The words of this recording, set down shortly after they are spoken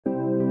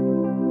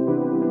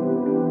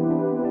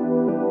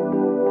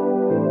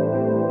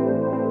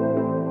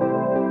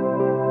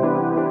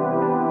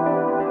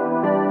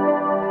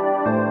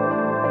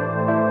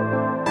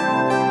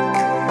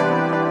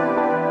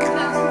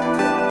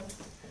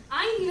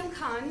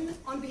Khan,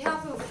 on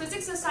behalf of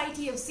Physics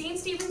Society of St.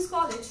 Stephen's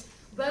College,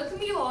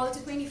 welcome you all to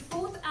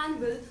 24th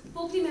Annual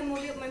Popli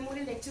Memorial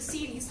Lecture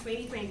Series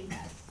 2020.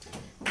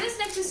 This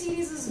lecture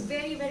series is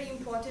very, very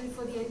important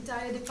for the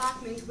entire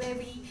department, where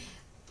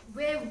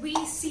we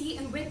see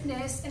and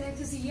witness an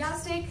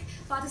enthusiastic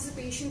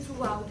participation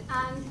throughout.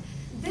 And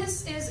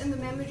this is in the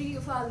memory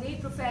of our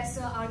late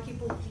Professor R.K.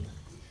 Popli.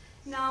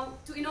 Now,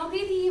 to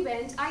inaugurate the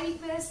event, I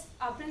request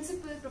our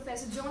principal,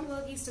 Professor John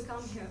Verghese, to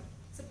come here.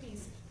 So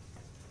please.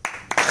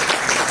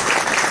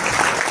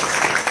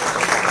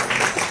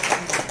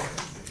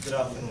 Good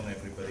afternoon,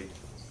 everybody.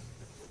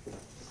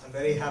 I'm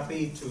very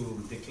happy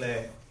to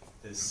declare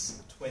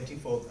this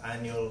 24th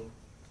annual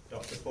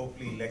Dr.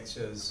 Popli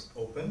Lectures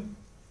open.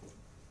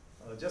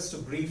 Just a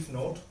brief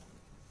note,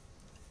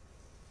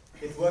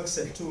 it works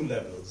at two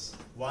levels.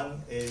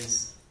 One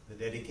is the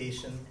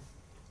dedication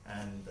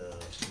and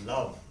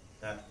love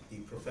that the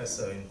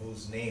professor in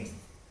whose name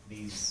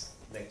these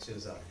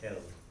lectures are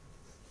held,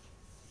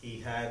 he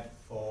had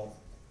for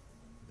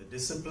the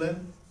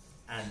discipline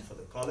and for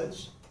the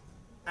college,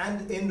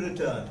 and in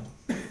return,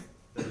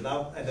 the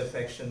love and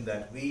affection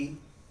that we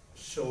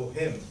show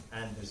him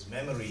and his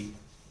memory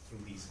through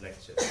these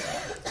lectures.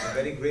 I'm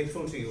very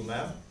grateful to you,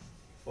 ma'am,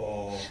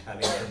 for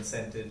having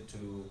consented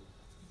to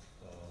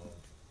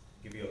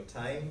give your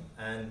time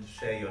and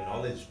share your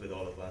knowledge with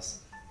all of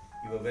us.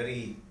 You were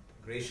very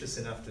gracious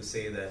enough to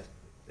say that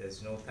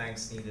there's no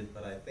thanks needed,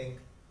 but I think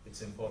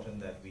it's important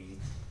that we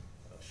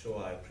show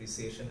our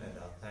appreciation and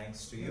our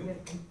thanks to you.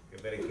 We're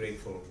very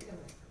grateful.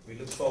 We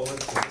look forward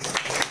to this.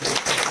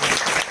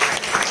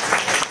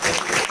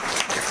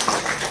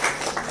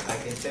 I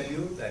can tell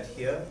you that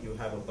here you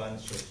have a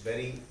bunch of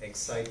very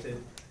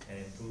excited and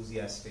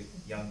enthusiastic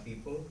young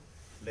people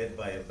led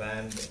by a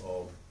band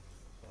of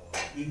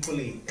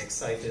equally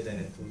excited and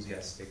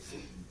enthusiastic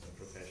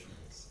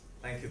professionals.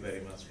 Thank you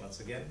very much once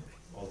again.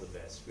 All the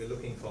best. We're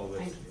looking forward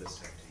to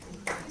listening to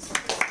you.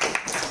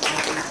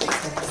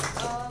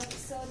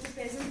 Sir, to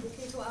present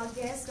bouquet to our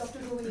guest, Dr.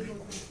 Rohini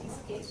Godbole, please.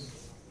 Okay.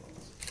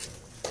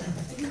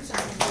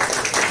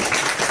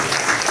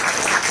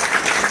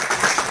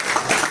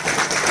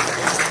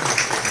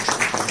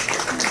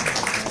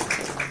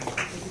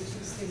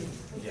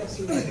 Yes,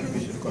 I think we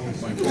should come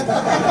point.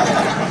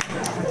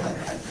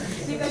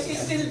 Because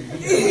she's still.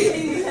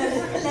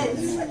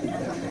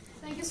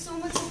 Thank you so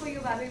much for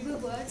your valuable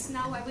words.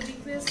 Now I would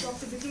request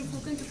Dr. Vikram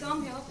Fukan to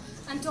come here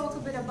and talk a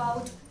bit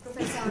about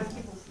Professor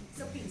R.K. Popli.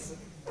 So please.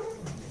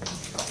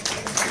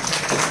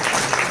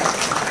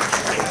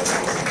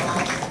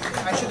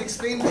 I should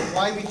explain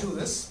why we do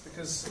this,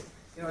 because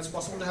it's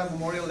possible to have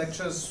memorial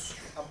lectures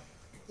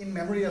in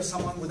memory of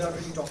someone without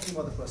really talking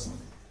about the person.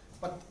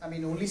 But I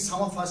mean, only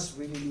some of us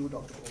really knew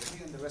Dr.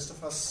 Popli, and the rest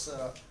of us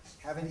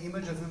have an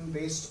image of him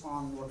based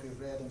on what we've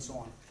read and so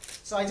on.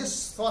 So I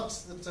just thought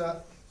that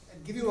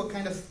I'd give you a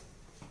kind of,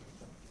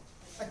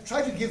 I'd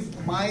try to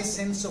give my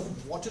sense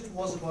of what it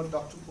was about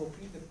Dr.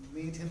 Popli that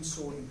made him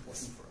so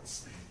important for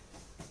us.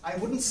 I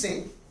wouldn't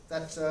say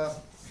that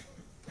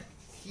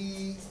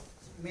he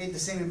made the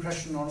same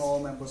impression on all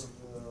members of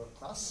the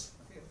class.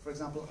 Okay. For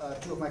example,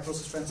 two of my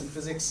closest friends in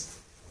physics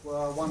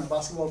were one a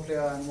basketball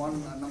player and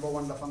one a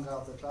 #1 lafanga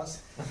of the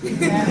class. And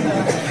they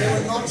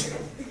were not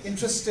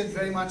interested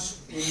very much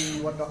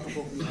in what Dr.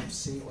 Popli had to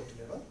say or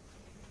deliver.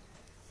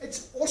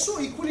 It's also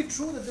equally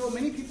true that there were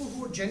many people who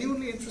were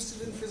genuinely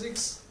interested in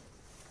physics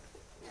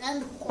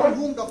and on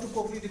whom Dr.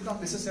 Popli did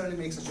not necessarily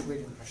make such a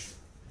great impression.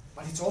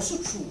 But it's also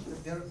true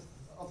that there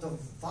are the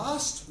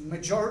vast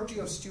majority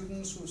of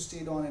students who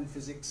stayed on in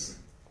physics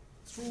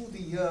through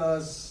the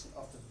years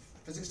of the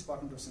physics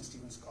department of St.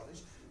 Stephen's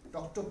College.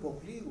 Dr.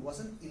 Popli was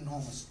an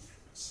enormous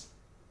influence.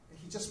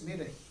 He just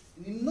made an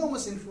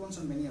enormous influence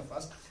on many of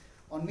us.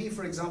 On me,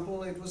 for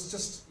example, it was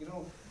just,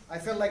 I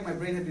felt like my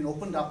brain had been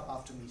opened up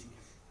after meeting him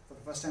for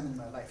the first time in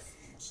my life,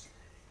 almost.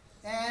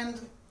 And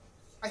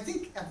I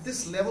think at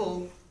this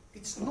level,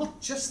 it's not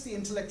just the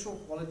intellectual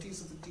qualities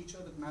of the teacher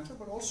that matter,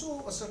 but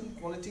also a certain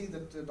quality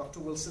that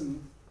Dr.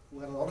 Wilson, who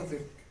had a lot of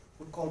it,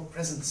 would call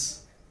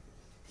presence.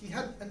 He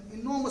had an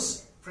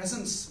enormous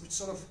presence which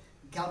sort of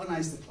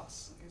galvanized the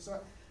class.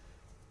 Okay?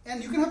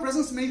 And you can have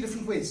presence in many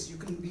different ways. You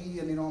can be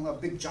a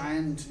big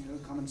giant,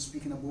 come and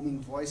speak in a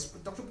booming voice,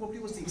 but Dr. Popli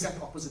was the exact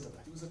opposite of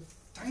that. He was a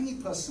tiny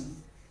person.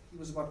 He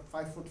was about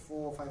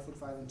 5'4",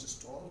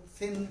 5'5" tall,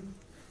 thin,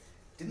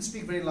 didn't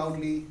speak very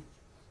loudly.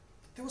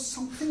 There was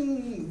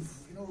something,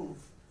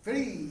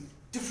 very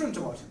different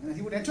about him. And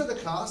he would enter the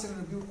class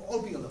and we would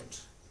all be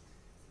alert.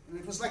 And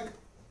it was like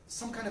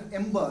some kind of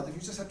ember that you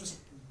just had to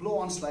blow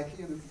on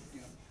slightly and it would,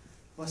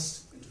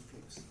 burst into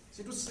flames.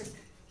 So it was like,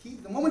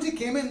 the moment he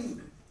came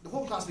in, the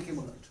whole class became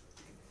alert.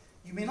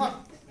 You may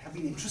not have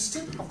been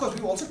interested. Of course,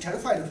 we were also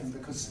terrified of him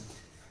because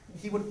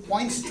he would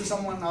point to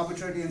someone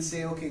arbitrarily and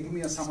say, okay, give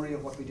me a summary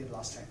of what we did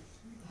last time.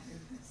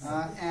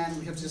 And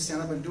we have to just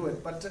stand up and do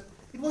it. But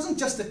it wasn't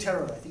just the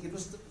terror, I think. It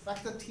was the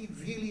fact that he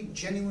really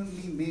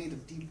genuinely made a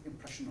deep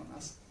impression on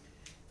us.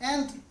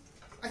 And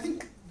I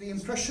think the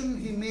impression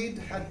he made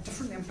had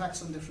different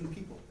impacts on different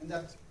people. And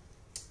that,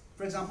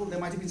 for example, there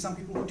might have been some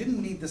people who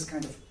didn't need this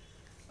kind of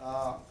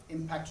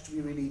impact to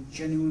be really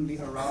genuinely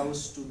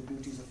aroused to the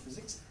beauties of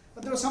physics.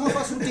 But there are some of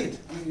us who did.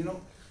 I mean, you know,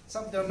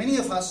 there are many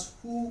of us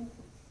who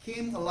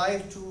came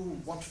alive to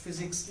what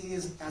physics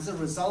is as a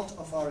result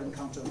of our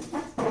encounter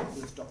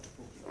with Dr.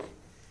 Popli.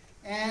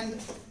 And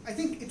I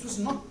think it was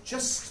not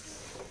just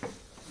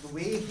the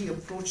way he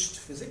approached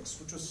physics,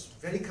 which was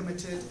very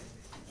committed,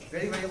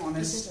 very, very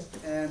honest,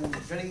 and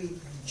very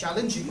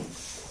challenging.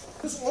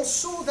 It was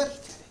also that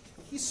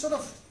he sort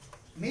of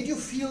made you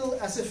feel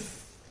as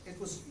if it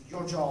was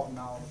your job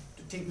now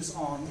to take this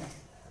on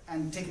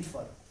and take it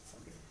further.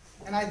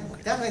 And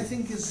that I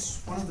think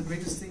is one of the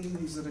greatest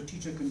things that a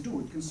teacher can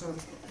do. It can sort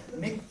of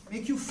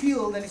make you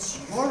feel that it's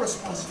your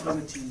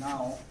responsibility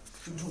now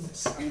to do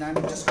this. I mean, I'm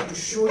just going to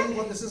show you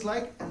what this is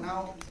like, and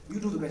now you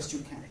do the best you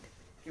can.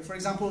 Okay, for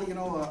example, you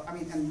know, I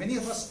mean, and many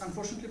of us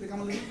unfortunately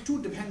become a little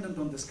too dependent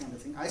on this kind of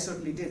thing. I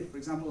certainly did. For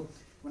example,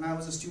 when I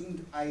was a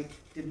student, I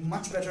did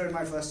much better in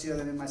my first year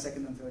than in my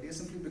second and third year,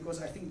 simply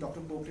because I think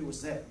Dr. Popli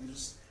was there.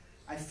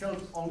 I felt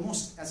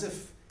almost as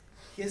if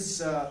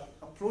his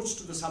approach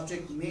to the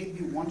subject made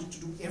me want to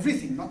do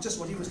everything, not just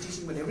what he was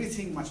teaching, but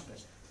everything much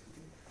better.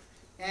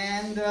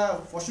 And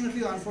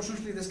fortunately or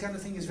unfortunately, this kind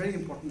of thing is very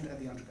important at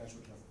the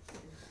undergraduate level.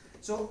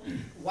 So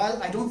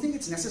while I don't think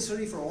it's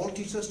necessary for all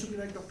teachers to be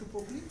like Dr.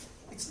 Popli,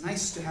 it's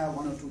nice to have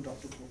one or two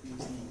Dr.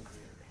 Poplis in your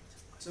career.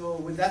 So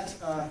with that,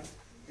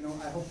 you know,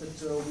 I hope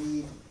that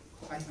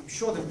I'm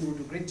sure that we will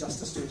do great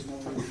justice to his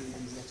memory during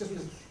these lectures,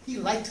 because he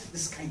liked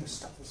this kind of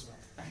stuff as well.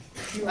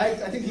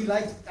 I think he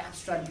liked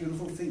abstract,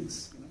 beautiful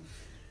things. You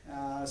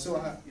know? So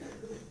yeah,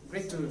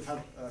 great to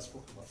have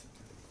spoken about it.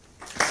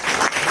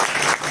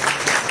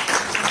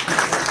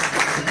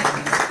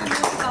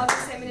 About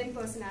this eminent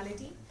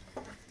personality.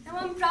 Now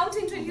I'm proud to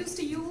introduce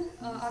to you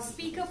our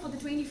speaker for the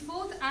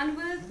 24th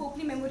Annual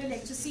Popli Memorial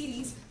Lecture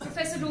Series,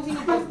 Professor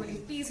Rohini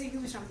Godbole. Please a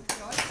huge round of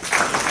applause.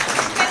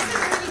 Professor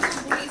Rohini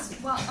Godbole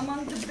is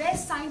among the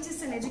best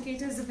scientists and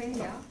educators of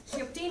India.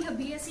 She obtained her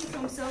BSc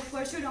from Sir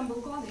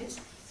Parshurambo College,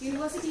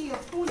 University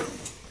of Pune,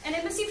 and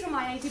MSc from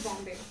IIT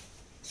Bombay.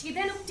 She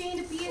then obtained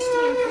a PhD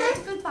in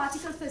theoretical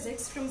particle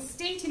physics from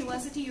State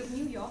University of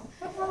New York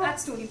at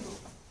Stony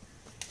Brook.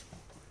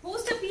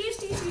 Post her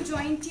PhD, she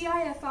joined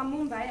TIFR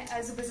Mumbai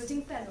as a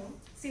visiting fellow.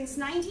 Since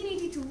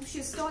 1982, she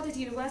has taught at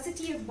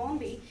University of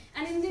Bombay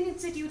and Indian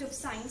Institute of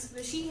Science,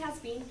 where she has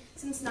been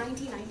since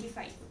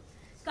 1995.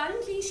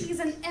 Currently, she is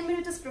an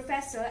emeritus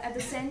professor at the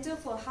Center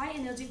for High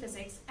Energy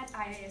Physics at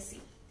IISc.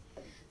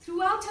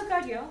 Throughout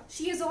her career,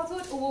 she has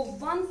authored over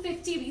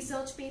 150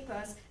 research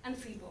papers and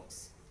 3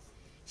 books.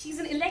 She is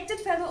an elected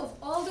fellow of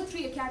all the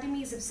 3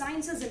 academies of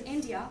sciences in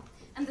India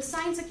and the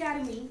Science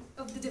Academy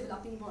of the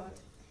developing world.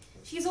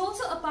 She is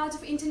also a part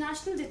of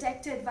International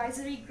Detector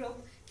Advisory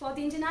Group for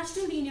the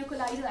International Linear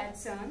Collider at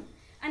CERN,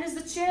 and is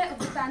the chair of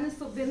the Panel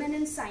for Women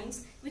in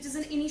Science, which is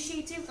an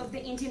initiative of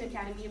the Indian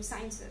Academy of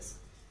Sciences.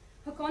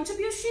 Her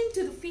contribution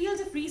to the field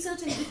of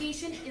research and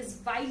education is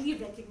widely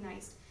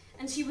recognized,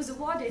 and she was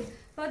awarded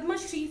Padma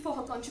Shri for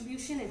her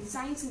contribution in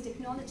science and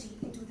technology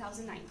in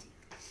 2019.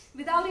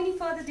 Without any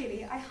further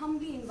delay, I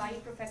humbly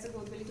invite Professor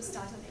Godbole to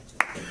start her lecture.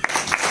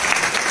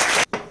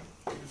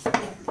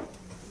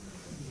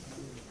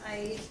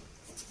 I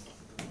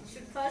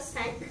should first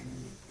thank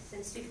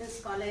St. Stephen's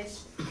College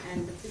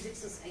and the Physics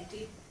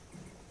Society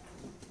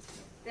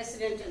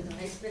President and the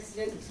Vice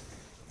President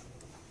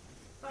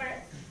for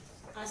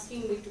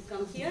asking me to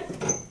come here.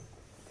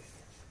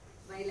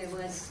 While I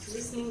was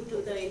listening to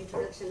the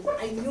introduction,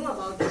 I knew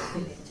about the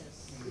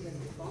lectures even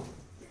before.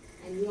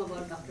 I knew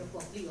about Dr.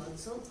 Popli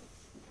also,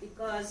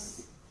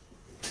 because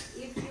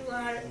if you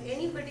are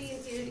anybody in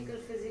theoretical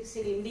physics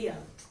in India,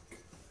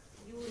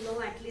 you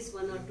know at least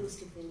 1 or 2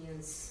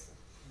 Stephenians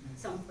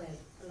somewhere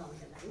along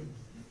the line.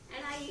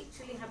 And I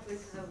actually happen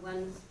to have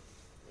one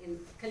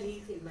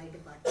colleague in my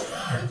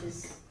department, which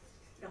is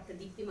Dr.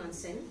 Deeptiman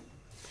Sen.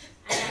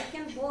 And I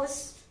can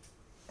boast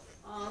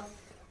of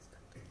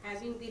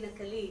having been a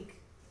colleague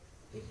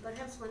with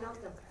perhaps one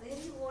of the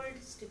very old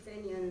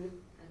Stephenian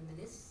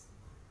alumnus,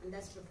 and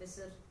that's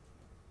Professor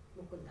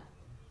Mukunda,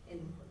 N.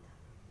 Mukunda.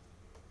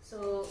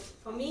 So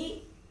for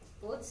me,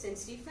 both St.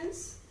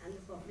 Stephen's and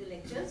the Popli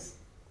lectures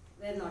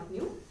were not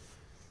new,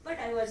 but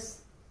I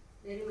was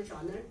very much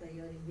honored by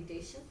your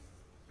invitation.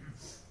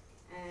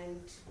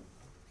 And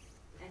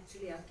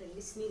actually, after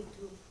listening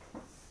to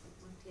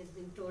what has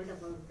been told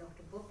about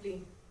Dr.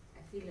 Popli,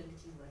 I feel a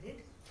little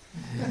worried.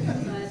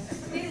 But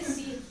we'll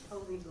see how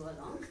we go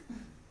along.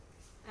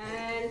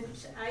 And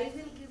I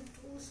will give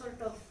 2 sort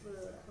of,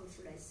 how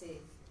should I say,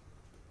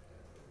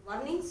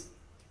 warnings.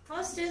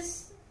 First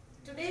is,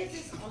 today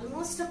is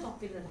almost a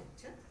popular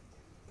lecture.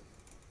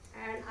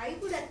 And I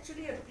would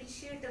actually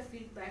appreciate a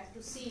feedback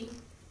to see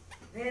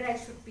where I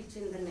should pitch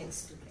in the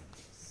next 2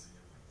 lectures.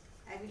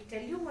 I will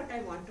tell you what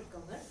I want to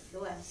cover,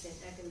 though I have said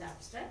that in the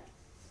abstract.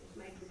 It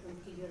might become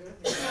clearer.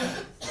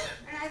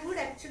 And I would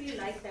actually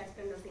like that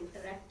kind of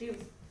interactive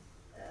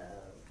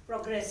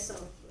progress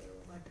of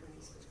what one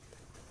is going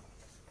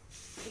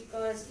to do.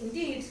 Because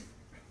indeed,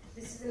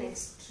 this is an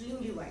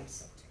extremely wide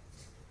subject.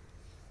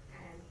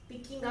 And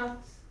picking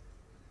up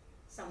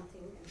some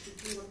something and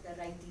picking up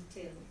the right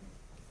detail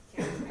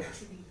can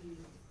actually be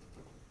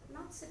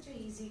not such an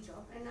easy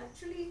job, and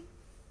actually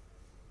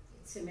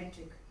it's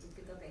symmetric. You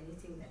pick up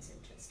anything that's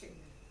interesting.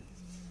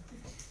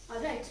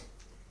 Alright,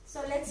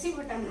 so let's see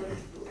what I'm going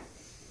to do.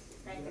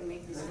 I can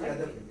make this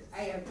work.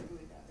 I have to do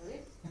it the other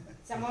way.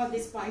 Somehow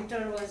this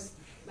pointer was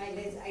my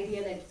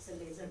idea that it's a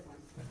laser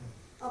pointer.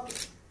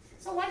 Okay,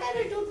 so what I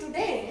will do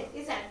today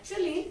is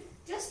actually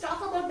just talk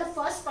about the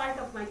first part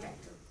of my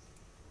title,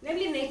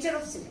 namely nature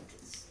of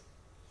symmetries.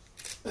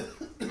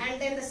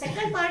 And then the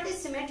second part is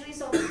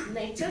symmetries of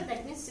nature,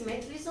 that means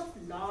symmetries of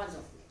laws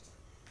of nature.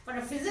 For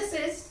a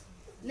physicist,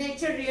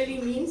 nature really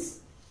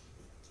means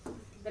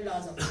the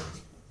laws of nature.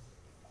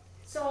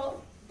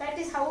 So that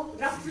is how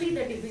roughly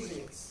the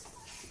division is.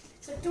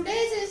 So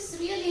today's is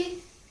really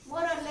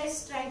more or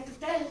less trying to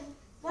tell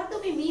what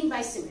do we mean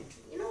by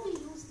symmetry. You know, we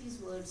use these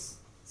words,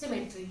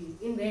 symmetry,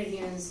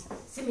 invariance,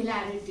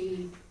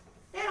 similarity.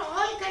 They're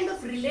all kind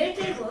of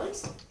related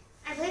words,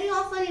 and very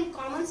often in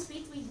common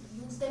speech we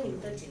use them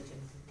interchangeably.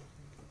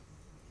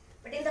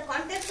 But in the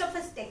context of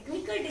a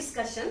technical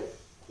discussion,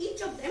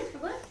 each of them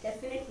have a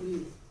definite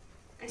meaning.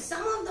 And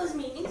some of those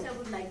meanings I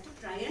would like to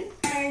try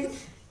and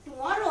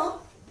tomorrow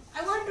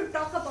I want to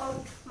talk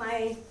about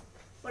my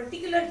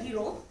particular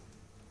hero,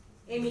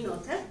 Amy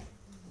Noether.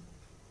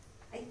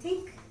 I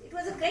think it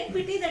was a great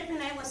pity that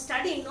when I was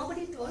studying,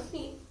 nobody told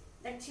me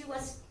that she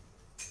was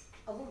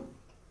a woman.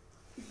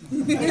 You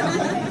know,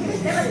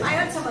 there was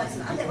Biot-Savart's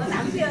law, there was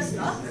Ampere's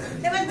law,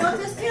 there was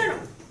Noether's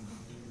theorem.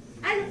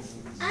 And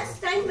as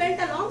time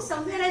went along,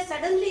 somewhere I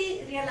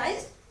suddenly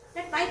realized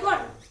that, my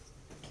God,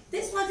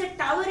 this was a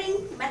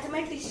towering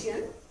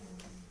mathematician,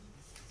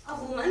 a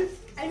woman,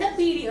 and a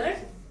period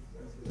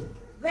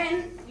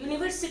when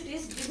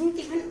universities didn't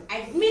even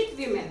admit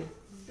women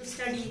to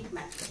study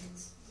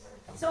mathematics.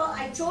 So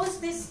I chose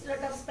this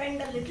to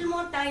spend a little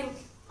more time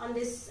on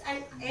this,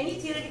 and any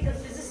theoretical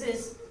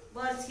physicist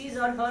was his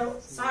or her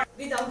sort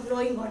without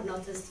knowing what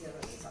Noether's theorem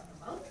is all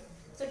about.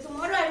 So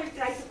tomorrow I will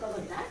try to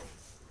cover that.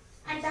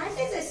 And that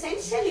is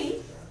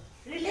essentially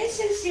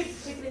relationship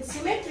between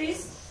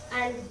symmetries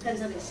and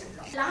conservation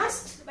law.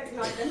 Last but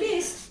not the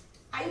least,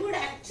 I would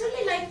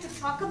actually like to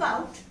talk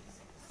about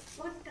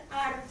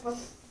what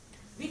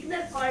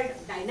Wigner called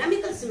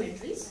dynamical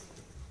symmetries,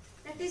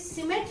 that is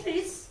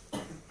symmetries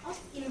of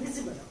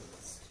invisible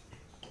objects.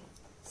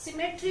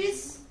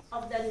 Symmetries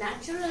of the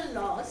natural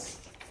laws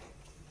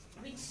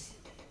which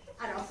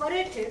are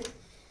operated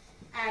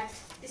at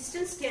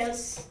distance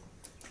scales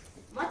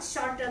much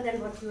shorter than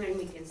what you and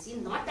me can see,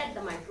 not at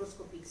the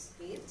microscopic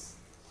scales,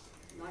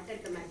 not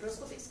at the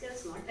macroscopic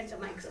scales, not at the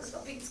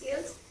microscopic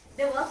scales.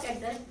 They work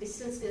at the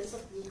distance scales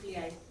of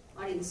nuclei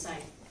or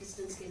inside.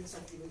 Distance scales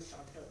are even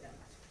shorter than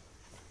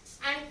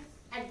that.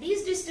 And at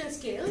these distance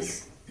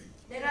scales,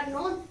 there are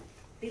no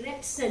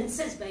direct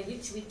senses by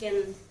which we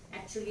can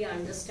actually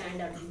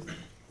understand or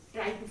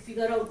try to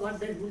figure out what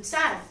the rules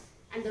are.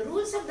 And the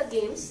rules of the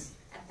games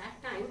at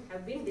that time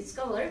have been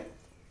discovered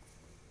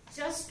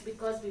just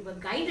because we were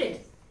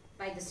guided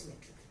by the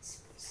symmetry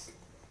principles.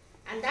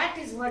 And that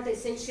is what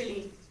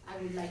essentially I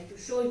would like to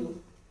show you,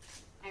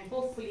 and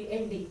hopefully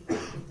ending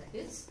with the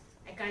hits.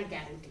 I can't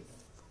guarantee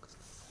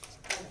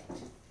that.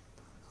 Alright.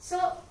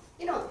 So,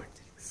 you know,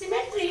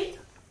 symmetry,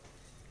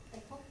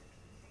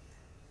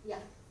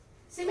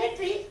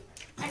 symmetry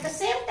at the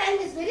same time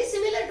is very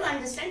similar to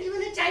understand.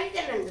 Even a child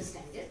can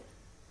understand it.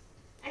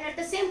 And at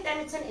the same time,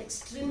 it's an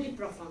extremely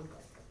profound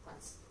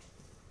concept.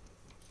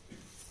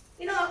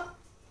 You know,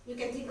 you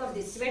can think of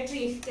this.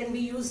 Symmetry can be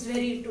used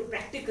very to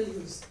practical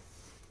use.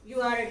 You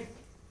are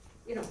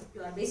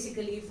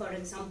basically, for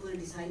example,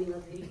 designing a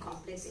very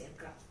complex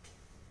aircraft.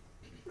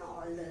 You know,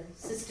 all the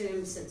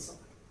systems and so on.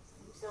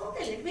 So,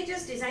 okay, let me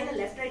just design a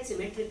left-right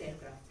symmetric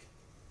aircraft.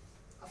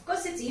 Of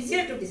course, it's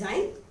easier to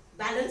design.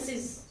 Balance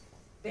is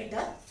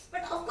better.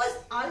 But of course,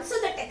 also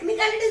the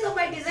technicalities of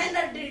my design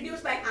are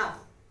reduced by half.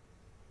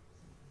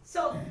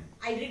 So,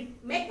 I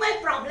make my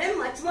problem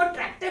much more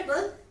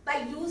tractable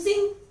by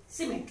using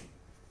symmetry.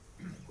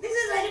 This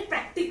is very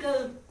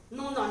practical,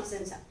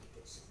 no-nonsense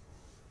application.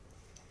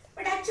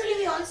 But actually,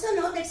 we also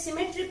know that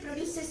symmetry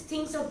produces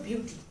things of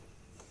beauty.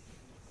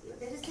 You know,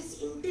 there is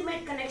this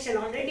intimate connection.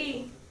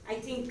 Already, I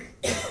think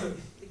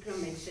Vikram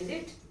mentioned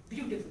it.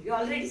 Beautiful. You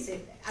already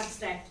said that.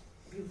 Abstract,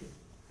 beautiful.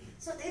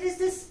 So, there is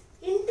this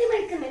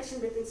intimate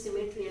connection between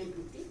symmetry and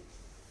beauty.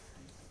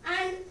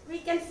 And we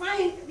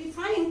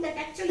find that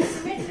actually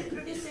symmetry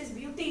produces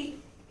beauty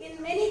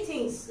in many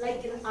things,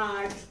 like in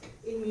art,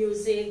 in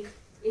music,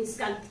 in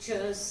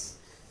sculptures,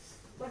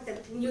 whatever,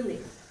 you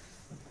name.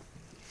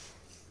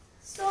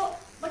 So,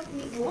 but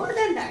more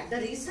than that, the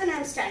reason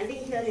I'm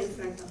standing here in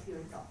front of you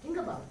and talking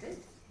about it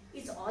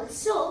is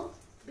also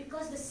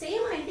because the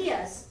same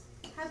ideas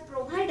have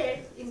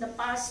provided in the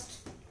past,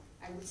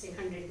 I would say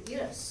 100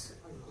 years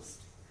almost,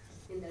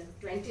 in the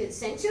 20th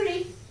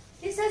century.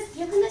 This has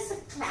given us a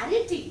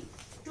clarity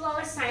to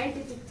our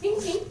scientific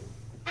thinking,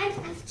 and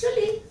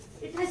actually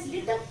it has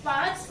lit up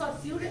paths for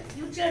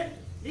future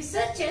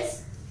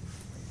researches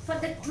for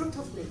the truth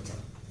of nature.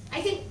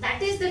 I think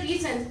that is the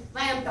reason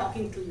why I am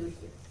talking to you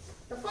here.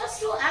 The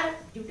first two are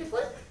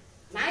beautiful,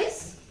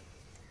 nice,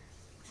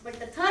 but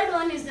the third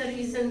one is the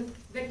reason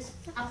which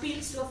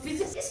appeals to a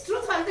physicist. Is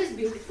truth always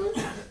beautiful?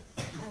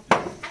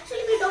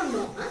 Actually, we don't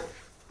know. Huh?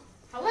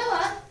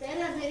 However,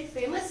 there are very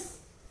famous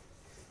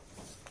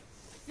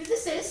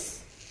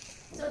physicists.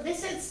 So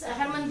this is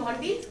Hermann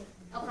Bondi,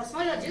 a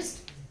cosmologist,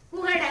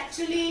 who had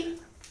actually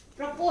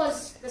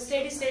proposed the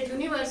steady-state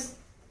universe,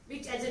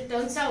 which, as it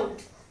turns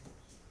out,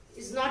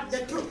 is not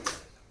the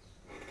truth.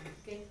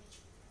 Okay.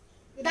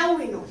 Now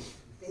we know.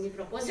 When he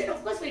proposed it,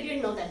 of course, we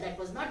didn't know that that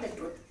was not the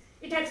truth.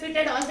 It had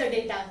fitted all the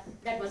data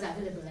that was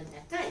available at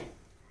that time.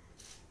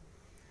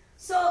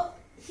 So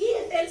he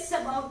tells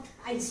about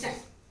Einstein.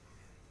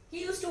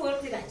 He used to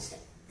work with Einstein.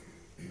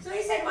 So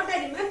he said, what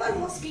I remember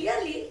most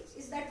clearly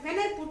is that when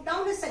I put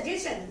down a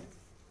suggestion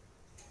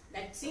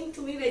that seemed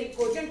to me very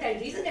cogent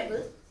and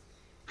reasonable,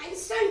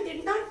 Einstein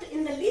did not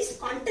in the least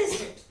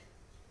contest it.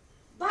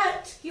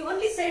 But he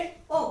only said,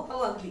 oh,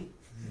 how ugly.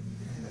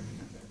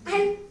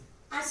 And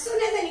as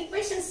soon as an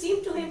equation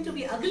seemed to him to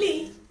be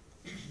ugly,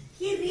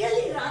 he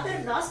really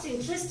rather lost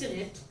interest in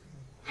it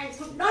and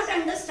could not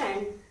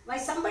understand why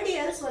somebody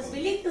else was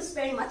willing to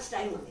spend much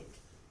time on it.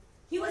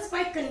 He was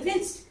quite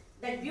convinced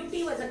that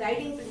beauty was a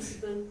guiding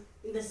principle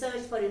in the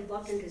search for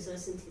important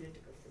results in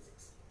theoretical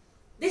physics.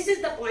 This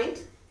is the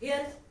point.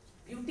 Here,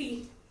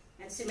 beauty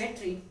and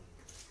symmetry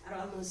are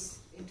almost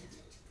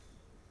interlinked.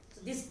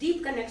 So this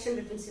deep connection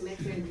between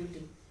symmetry and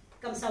beauty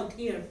comes out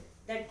here,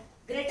 that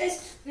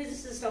greatest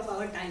physicist of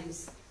our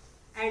times,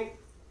 and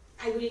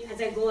I will,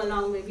 as I go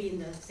along, maybe in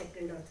the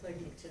second or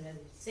third lecture, I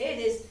will say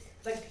this,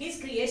 but his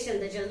creation,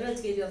 the general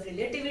theory of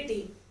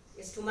relativity,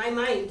 is to my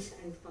mind,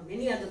 and for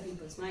many other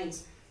people's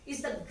minds,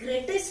 is the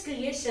greatest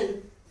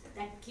creation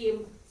that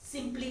came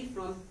simply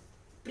from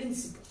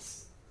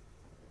principles.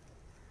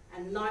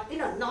 And not,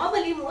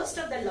 normally most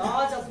of the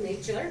laws of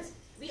nature,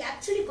 we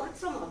actually got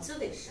from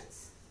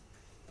observations.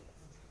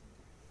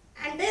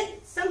 And then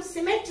some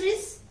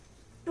symmetries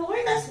told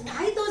us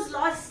why those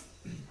laws,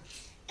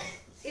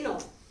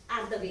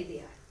 are the way they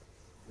are.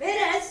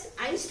 Whereas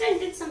Einstein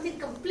did something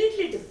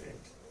completely different.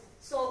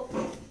 So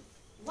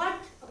what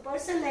a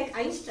person like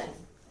Einstein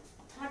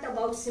thought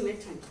about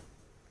symmetry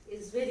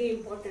is very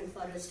important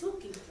for us to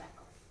keep track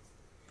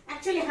of.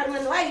 Actually,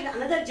 Hermann Weyl,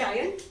 another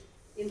giant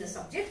in the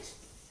subject,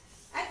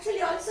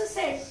 actually also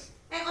said,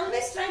 I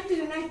always tried to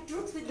unite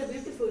truth with the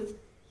beautiful,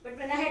 but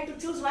when I had to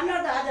choose one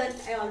or the other,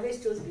 I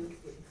always chose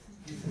beautiful.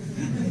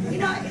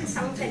 It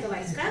sounds like a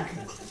wisecrack,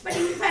 but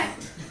in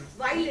fact,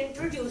 Weyl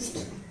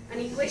introduced an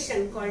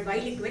equation called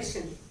Weyl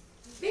equation,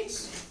 which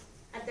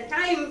at the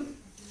time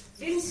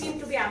didn't seem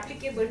to be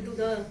applicable to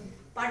the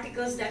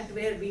particles that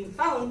were being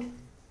found,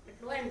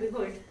 but lo and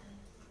behold,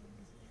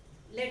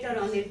 later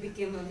on it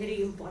became a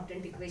very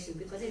important equation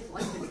because it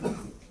was beautiful.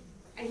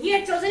 And he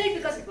had chosen it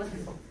because it was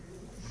beautiful.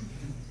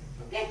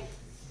 Okay?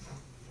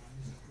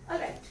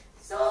 Alright.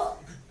 So,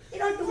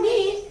 to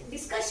me,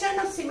 discussion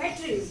of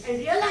symmetries and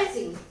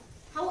realizing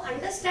how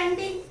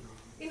understanding,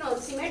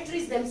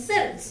 symmetries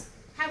themselves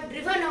have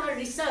driven our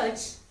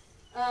research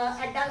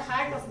at the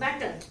heart of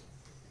matter.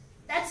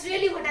 That's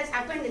really what has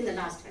happened in the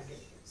last 100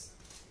 years.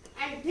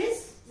 And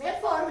this,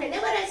 therefore,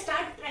 whenever I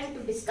start trying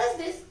to discuss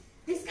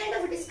this kind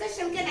of a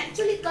discussion can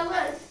actually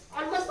cover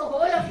almost the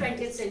whole of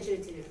 20th century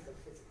theoretical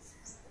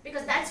physics.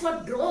 Because that's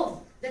what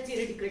drove the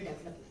theoretical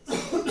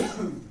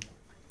developments.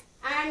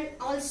 And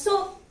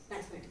also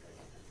mathematical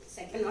developments.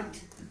 I cannot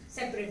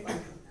separate one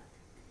from that.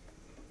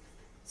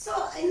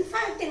 So, in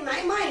fact, in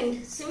my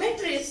mind,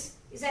 symmetries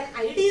is an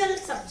ideal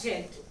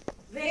subject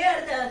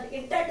where the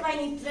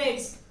intertwining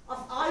threads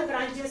of all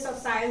branches of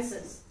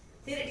sciences,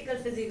 theoretical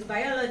physics,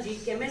 biology,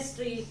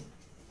 chemistry,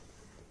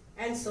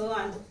 and so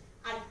on,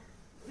 are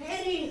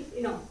very,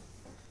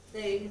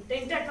 the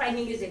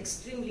intertwining is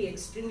extremely,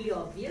 extremely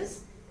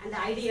obvious, and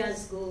the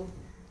ideas go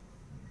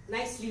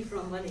nicely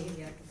from one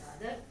area to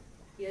the other.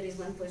 Here is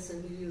one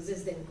person who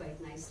uses them quite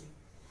nicely.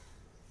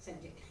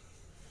 Subject.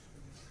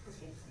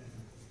 Okay.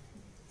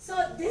 So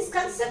this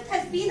concept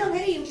has been a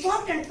very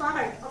important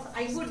part of,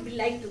 I would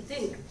like to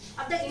think,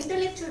 of the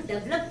intellectual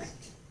development.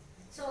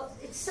 So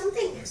it's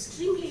something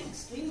extremely,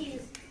 extremely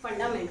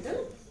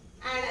fundamental.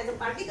 And as a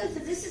particle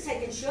physicist, I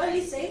can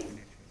surely say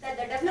that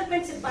the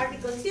developments in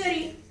particle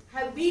theory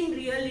have been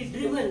really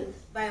driven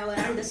by our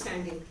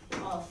understanding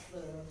of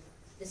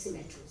the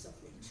symmetries of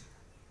nature.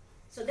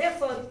 So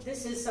therefore,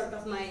 this is sort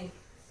of my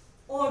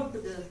ode to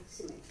the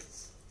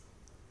symmetries.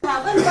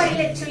 Hermann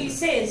Weyl actually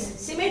says,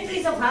 symmetry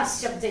is a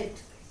vast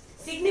subject,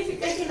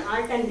 significant in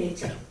art and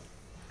nature.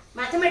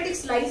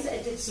 Mathematics lies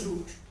at its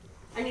root,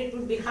 and it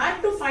would be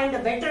hard to find a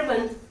better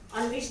one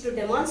on which to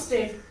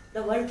demonstrate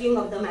the working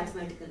of the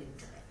mathematical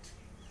intellect.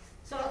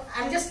 So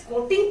I'm just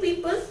quoting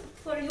people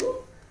for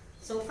you.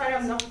 So far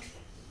I've not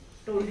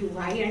told you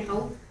why and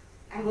how.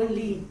 I'm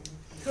only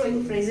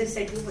throwing phrases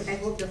at you, but I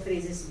hope the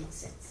phrases make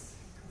sense.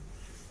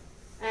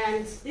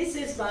 And this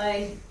is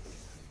by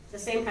the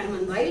same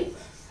Hermann Weyl,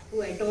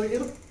 who I told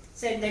you,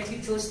 said that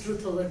he chose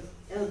truth over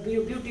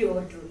beauty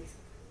over truth.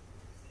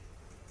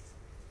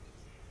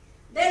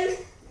 Then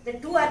the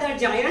two other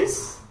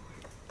giants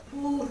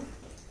who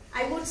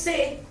I would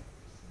say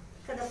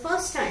for the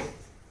first time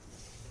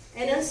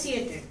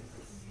enunciated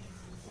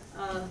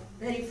a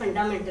very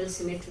fundamental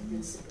symmetry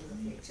principle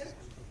of nature.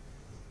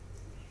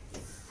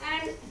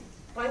 And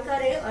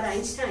Poincaré or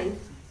Einstein,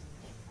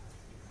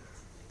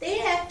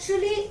 they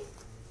actually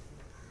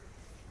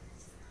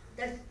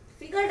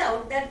figured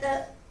out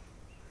that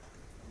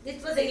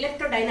it was the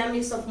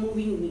electrodynamics of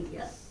moving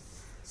media.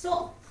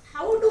 So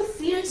how do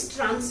fields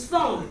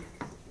transform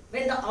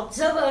when the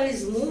observer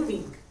is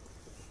moving?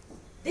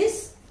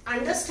 This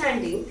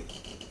understanding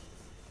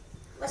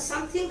was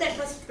something that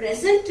was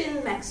present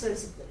in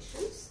Maxwell's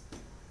equations.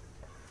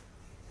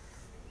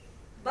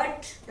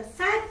 But the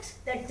fact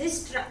that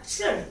this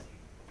structure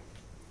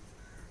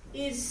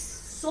is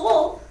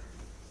so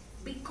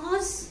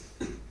because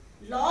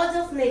laws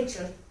of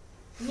nature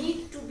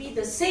need to be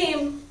the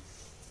same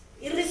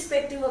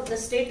irrespective of the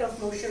state of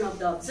motion of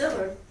the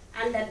observer,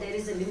 and that there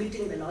is a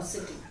limiting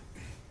velocity,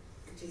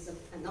 which is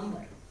a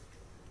number.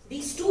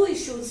 These two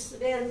issues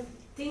were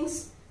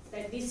things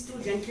that these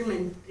two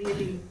gentlemen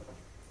really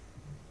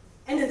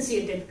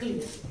enunciated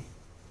clearly.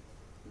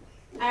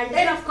 And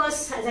then, of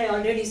course, as I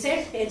already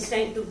said,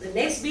 Einstein took the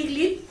next big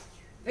leap,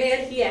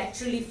 where he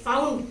actually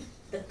found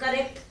the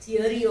correct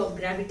theory of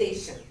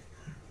gravitation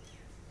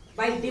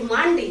by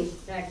demanding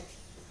that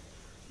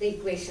the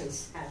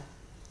equations have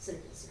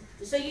certain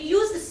symmetry. So you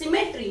use the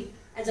symmetry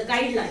as a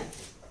guideline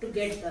to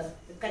get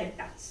the correct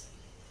answer.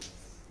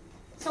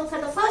 So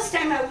for the first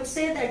time, I would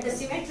say that the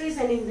symmetries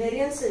and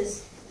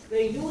invariances were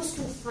used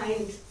to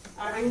find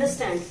or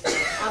understand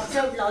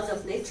observed laws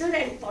of nature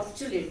and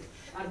postulate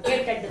or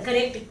get at the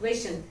correct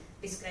equation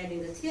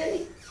describing the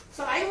theory.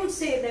 So I would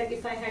say that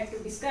if I had to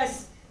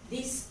discuss,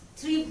 these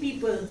three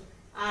people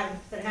are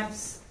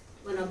perhaps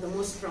one of the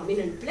most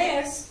prominent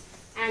players,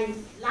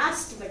 and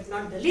last but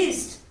not the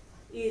least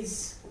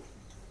is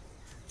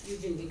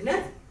Eugene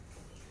Wigner.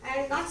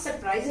 And not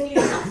surprisingly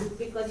enough,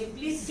 because you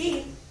please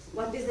see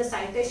what is the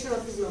citation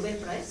of his Nobel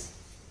Prize.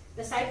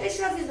 The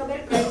citation of his Nobel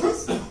Prize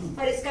is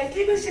for his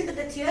contribution to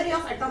the theory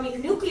of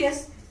atomic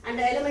nucleus and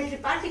the elementary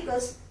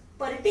particles,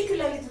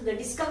 particularly through the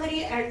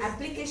discovery and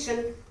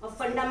application of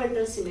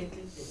fundamental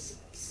symmetry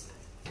principles.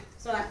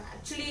 So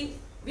actually,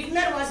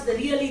 Wigner was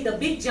really the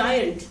big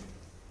giant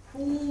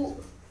who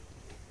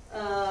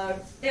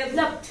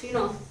developed,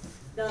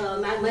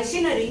 the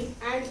machinery,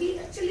 and he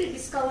actually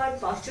discovered,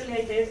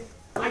 postulated,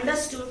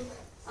 understood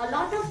a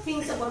lot of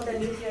things about the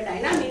nuclear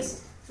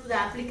dynamics through the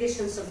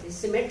applications of this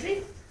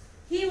symmetry.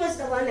 He was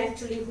the one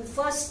actually who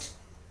first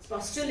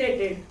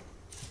postulated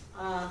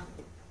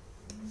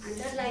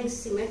underlying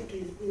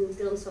symmetry in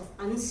terms of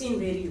unseen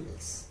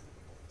variables,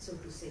 so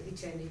to say,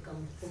 which I will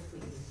come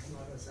hopefully in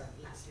tomorrow's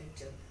last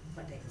lecture,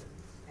 but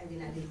I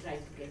will try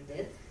to get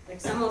there. But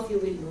some of you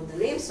will know the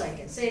name, so I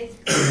can say,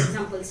 for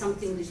example,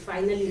 something which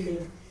finally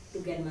led to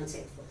Gell-Mann's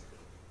effort.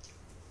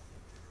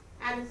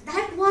 And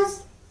that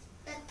was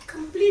a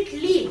complete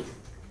leap.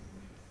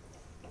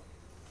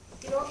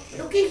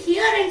 Looking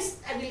here, and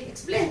I will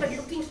explain, but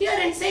looking here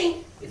and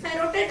saying, if I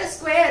rotate a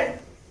square,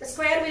 the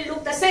square will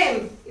look the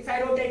same if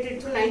I rotate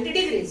it to 90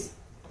 degrees.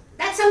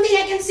 That's something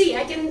I can see,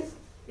 I can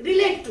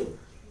relate to.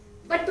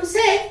 But to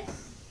say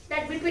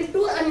that between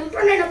a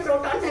neutron and a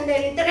proton, and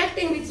they're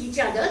interacting with each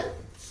other,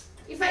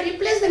 if I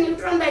replace the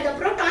neutron by the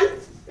proton,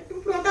 the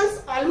two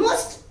protons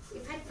almost,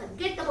 if I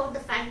forget about the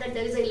fact that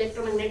there is an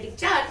electromagnetic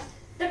charge,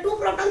 the two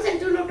protons and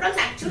two neutrons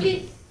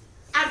actually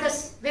are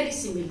very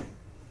similar.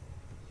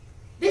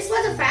 This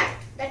was a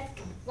fact that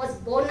was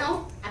borne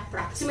out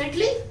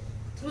approximately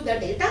through the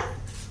data,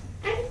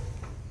 and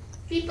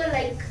people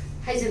like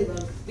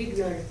Heisenberg,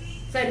 Wigner,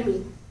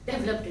 Fermi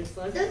developed it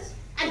further,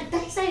 and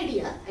that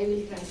idea, I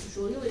will try to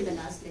show you in the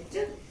last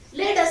lecture,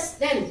 led us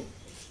then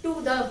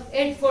to the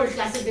eightfold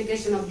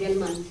classification of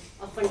Gell-Mann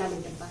of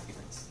fundamental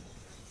particles.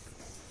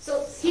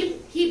 So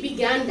he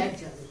began that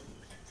journey.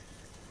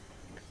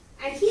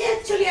 And he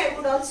actually, I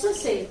would also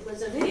say,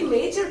 was a very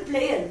major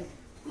player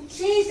who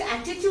changed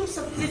attitudes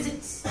of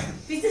physicists,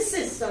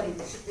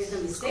 there's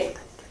a mistake,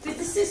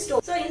 physicists.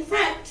 So in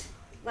fact,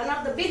 one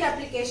of the big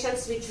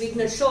applications which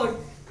Wigner showed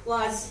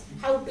was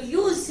how to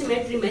use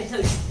symmetry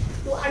methods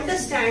to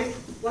understand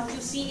what you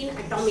see in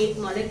atomic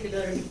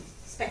molecular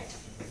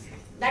spectrum.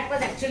 That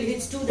was actually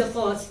his tour de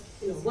force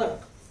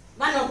work.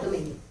 One of the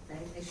many,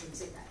 I should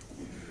say that.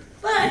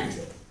 But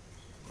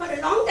for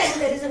a long time,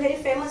 there is a very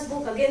famous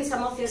book, again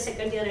some of your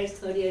second yearites,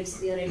 third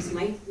yearites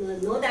might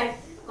know that,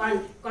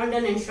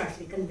 Condon and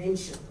Shortley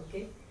Convention.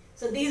 Okay,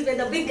 so these were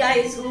the big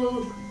guys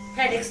who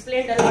had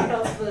explained a lot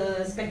of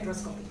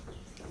spectroscopy.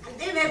 And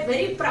they were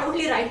very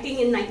proudly writing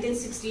in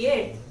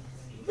 1968,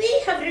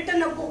 we have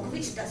written a book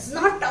which does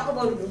not talk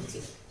about group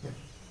theory.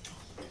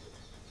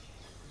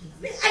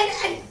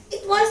 And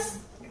it was,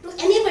 to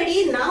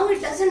anybody now,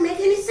 it doesn't make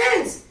any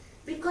sense,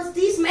 because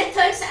these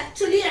methods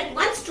actually at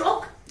one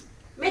stroke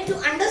made to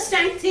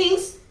understand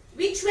things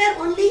which were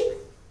only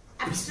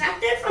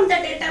abstracted from the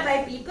data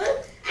by people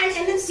and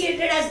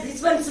enunciated as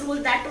this one's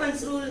rule, that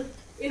one's rule,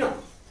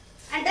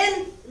 And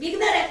then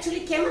Wigner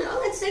actually came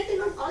along and said,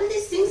 all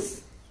these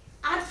things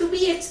are to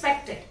be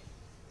expected.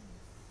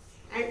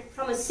 And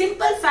from a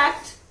simple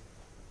fact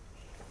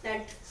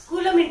that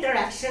Coulomb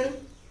interaction,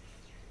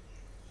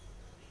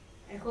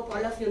 I hope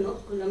all of you know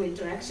Coulomb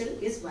interaction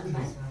is 1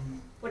 by,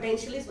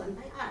 potential is 1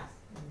 by R.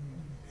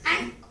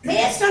 And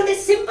based on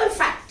this simple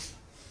fact,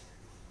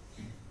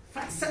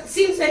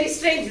 seems very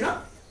strange,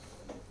 no?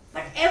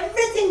 But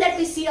everything that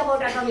we see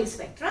about atomic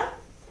spectra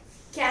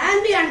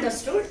can be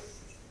understood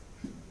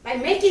by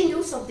making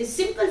use of this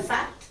simple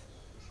fact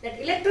that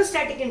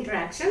electrostatic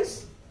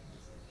interactions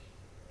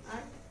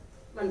are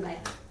 1 by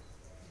R.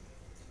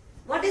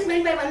 What is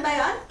meant by 1 by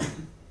R?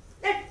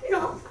 That,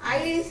 I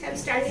am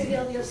standing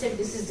here, we have said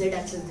this is Z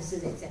axis, this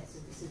is X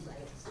axis, this is Y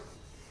axis.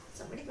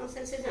 Somebody comes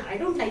and says, no, I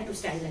don't like to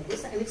stand like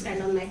this, I will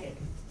stand on my head.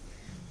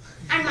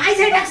 And my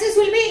Z axis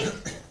will be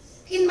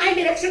in my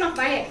direction of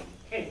my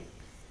head.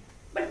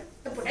 But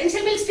the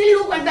potential will still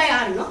look 1 by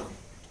R, no?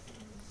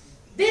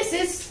 This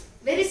is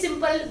very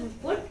simple,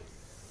 put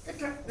the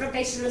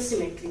rotational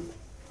symmetry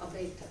of the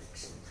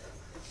interaction.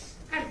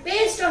 And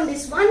based on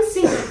this one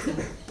single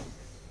thing,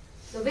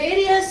 the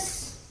various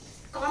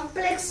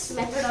complex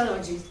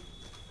methodologies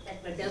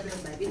that were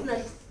developed by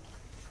Wigner,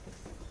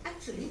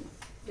 actually,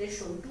 they're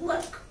shown to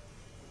work.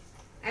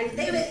 And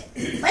they were,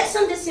 based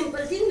on this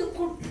simple thing, you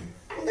could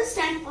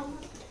understand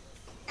almost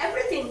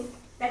everything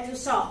that you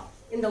saw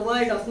in the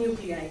world of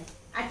nuclei,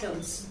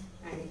 atoms,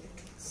 and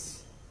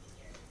electrons.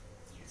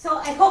 So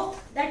I hope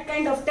that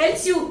kind of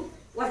tells you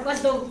what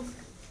was the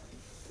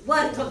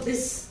worth of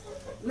this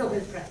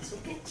Nobel Prize,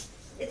 okay?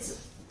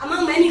 It's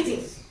among many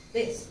things,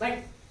 this, but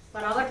for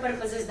our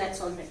purposes,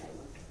 that's all that I want.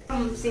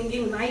 From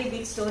singing my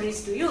big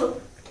stories to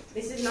you,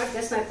 this is not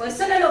just my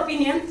personal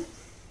opinion,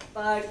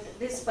 but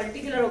this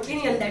particular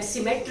opinion that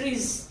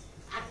symmetries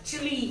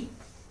actually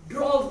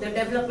drove the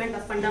development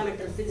of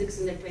fundamental physics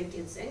in the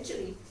 20th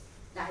century,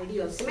 the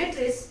idea of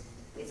symmetries,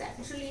 is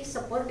actually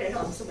supported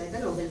also by the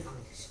Nobel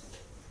Foundation.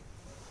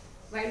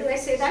 Why do I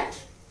say that?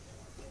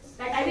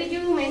 That I will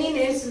give you many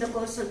names in the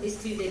course of these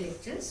 3-day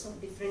lectures of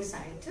different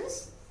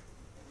scientists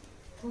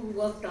who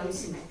worked on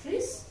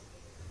symmetries.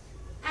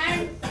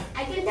 And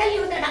I can tell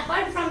you that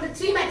apart from the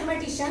 3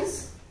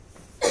 mathematicians,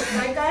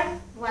 Weicker,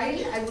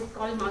 Weil, I would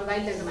call Weil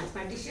as a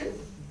mathematician,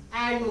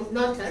 and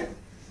Noether,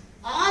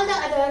 all the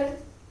other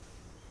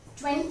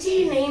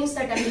 20 names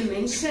that I will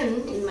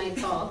mention in my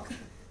talk,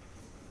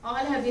 all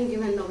have been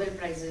given Nobel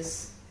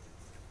Prizes,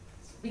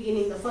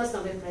 beginning the first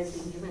Nobel Prize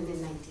being given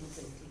in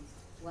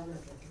 1921 or 23,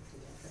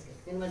 I forget.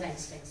 When was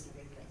Einstein's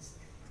Nobel Prize?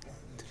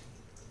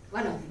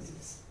 One of these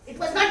years. It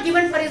was not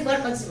given for his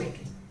work on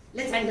symmetry.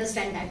 Let's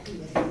understand that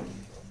clearly.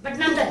 But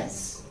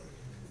nonetheless,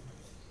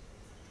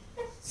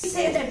 we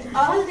say that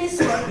all this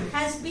work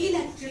has been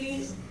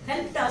actually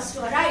helped us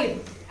to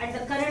arrive at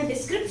the current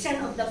description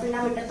of the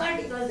fundamental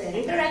particles, their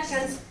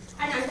interactions,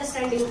 and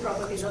understanding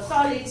properties of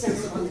solids, and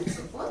so on and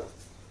so forth.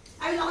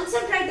 I will also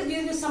try to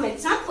give you some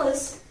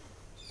examples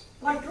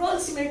what role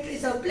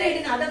symmetries have played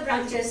in other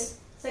branches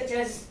such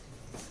as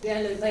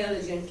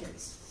biology and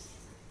chemistry.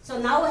 So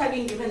now,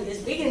 having given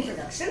this big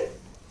introduction,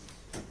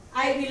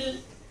 I will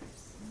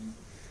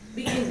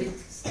begin with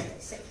this, as I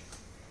said.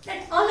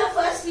 That all of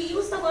us, we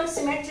use the word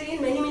symmetry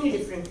in many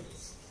different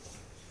ways.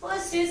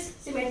 First is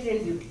symmetry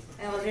and beauty,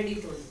 I already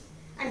told you.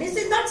 And this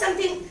is not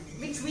something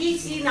which we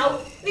see now.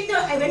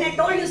 When I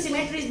told you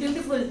symmetry is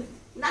beautiful,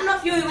 none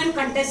of you even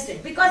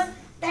contested, because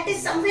that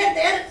is somewhere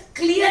there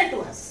clear to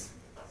us.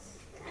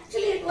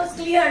 Actually, it was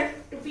clear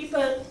to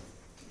people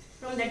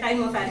from the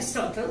time of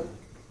Aristotle,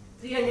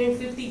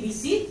 350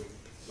 BC.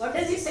 What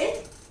does he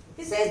say?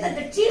 He says that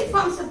the chief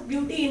forms of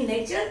beauty in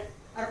nature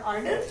are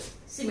order,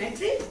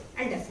 symmetry,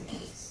 and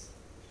definiteness.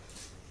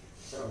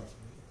 So,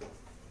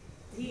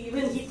 he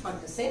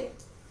thought the same.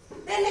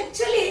 Then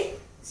actually,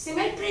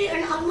 symmetry,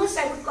 and almost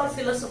I would call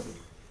philosophy.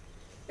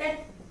 That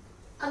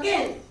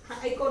again,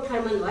 I quote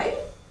Hermann Weil,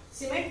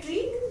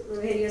 symmetry,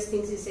 various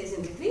things he says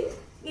in between,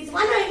 is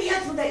one idea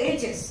through the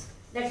ages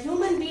that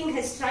human being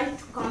has tried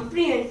to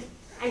comprehend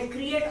and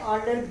create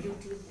order,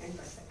 beauty, and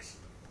perfection.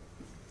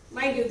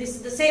 Mind you, this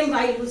is the same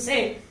Weil who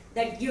said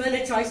that given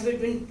a choice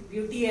between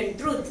beauty and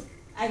truth,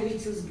 I will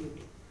choose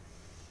beauty.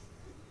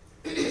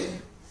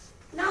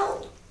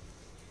 Now,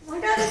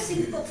 what are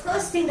the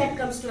first thing that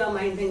comes to our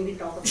mind when we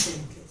talk of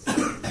symmetries?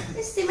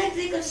 The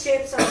symmetrical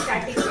shapes of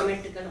static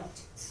geometrical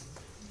objects.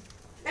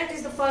 That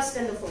is the first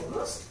and the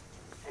foremost.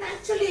 And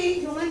actually,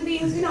 human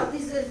beings,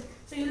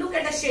 so you look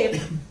at a shape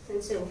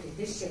and say, okay,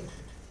 this shape.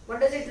 What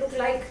does it look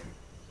like?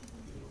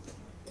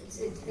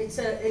 It's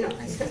not a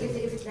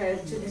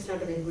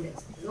very good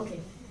example. Okay,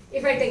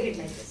 if I take it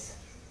like this,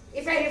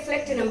 if I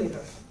reflect in a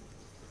mirror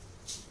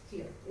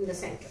here in the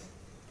center,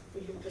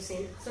 it will look the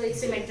same. So it's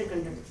symmetric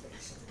under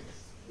reflection.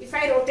 If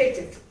I rotate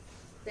it,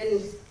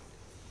 then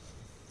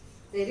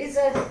there is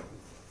a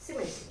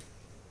symmetry,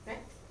 right?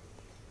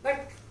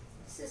 But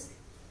this is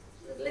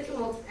a little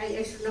more.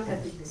 I should not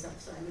have picked this up,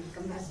 so I will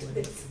come back to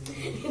this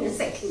in a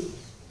second.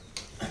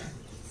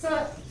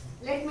 So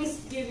let me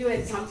give you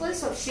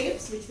examples of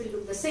shapes which will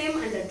look the same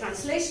under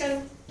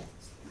translation,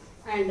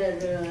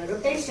 under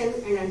rotation,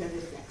 and under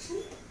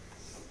reflection.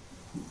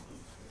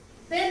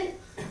 Then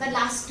the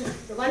last,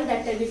 the one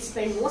that I will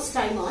spend most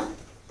time on,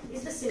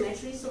 is the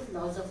symmetries of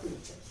laws of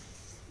nature.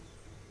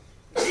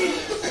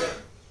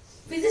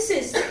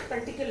 Physicists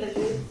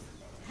particularly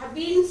have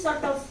been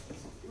sort of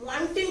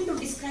wanting to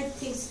describe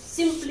things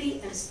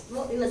simply and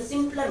in a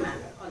simpler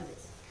manner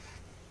always.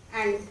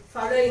 And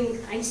following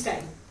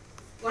Einstein,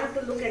 want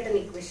to look at an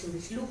equation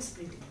which looks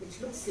pretty,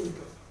 which looks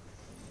simple.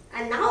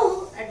 And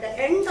now at the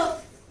end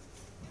of,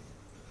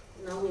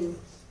 now in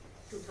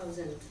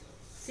 2000,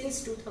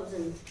 since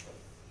 2013,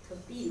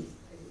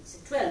 I would say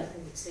 12, I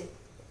would say,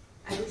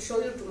 I will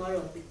show you tomorrow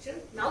a picture.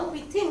 Now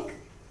we think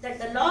that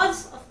the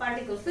laws of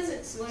particle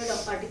physics, word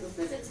of particle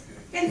physics,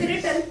 can be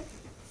written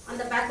on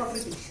the back of a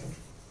t-shirt.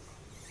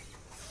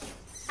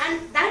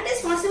 And that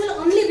is possible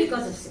only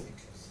because of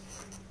symmetries.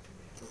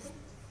 Okay?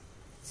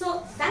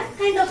 So that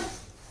kind of,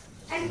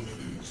 and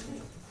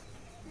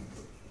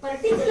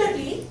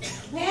particularly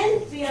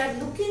when we are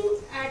looking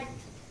at,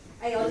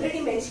 I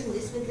already mentioned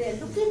this, when we are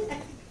looking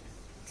at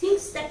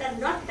things that are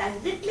not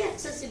directly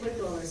accessible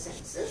to our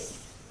senses,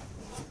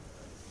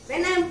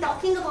 when I am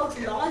talking about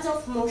laws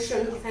of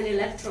motion of an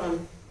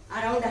electron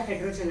around a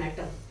hydrogen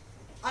atom,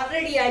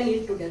 already I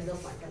need to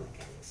develop quantum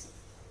mechanics.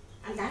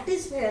 And that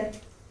is where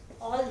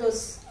all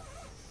those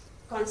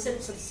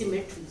concepts of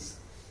symmetries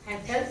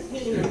have helped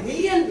me in a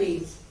million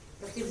ways,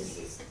 the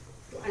physicists,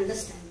 to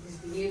understand this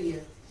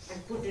behavior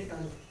and put it on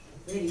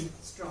a very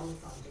strong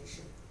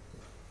foundation.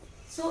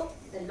 So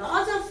the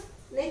laws of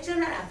nature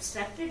are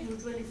abstracted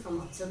usually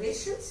from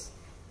observations,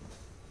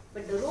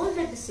 but the role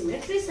that the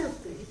symmetries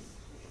have played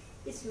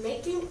is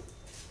making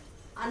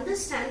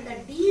understand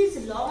that these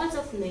laws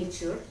of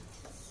nature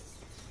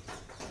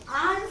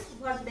are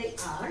what they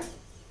are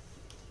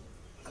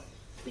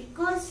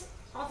because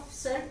of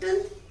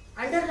certain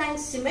underlying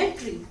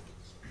symmetry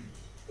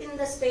in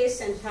the space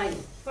and time.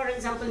 For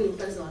example,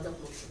 Newton's laws of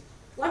motion.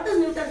 What does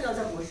Newton's laws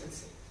of motion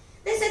say?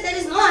 They say there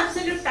is no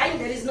absolute time,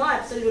 there is no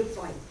absolute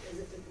point.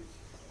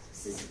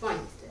 This is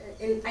point.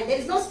 There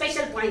is no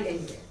special point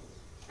anywhere.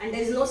 And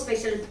there is no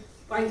special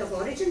point of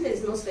origin, there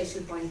is no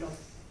special point of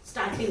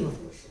starting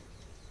of motion.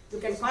 You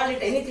can call it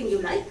anything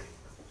you like,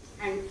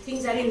 and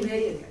things are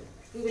invariant.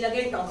 We will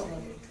again talk about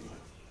it.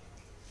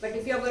 But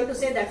if you are going to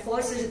say that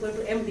force is equal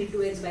to m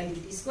d2x by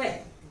dt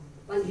square,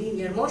 one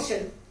linear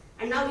motion,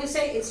 and now you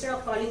say instead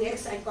of calling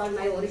x, I call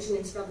my origin,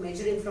 instead of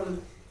measuring from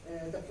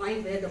the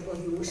point where the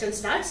motion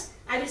starts,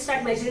 I will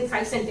start measuring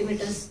 5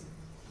 centimeters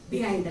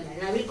behind the line.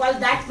 I will call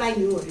that my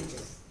new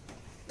origin.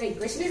 The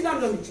equation is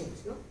not going to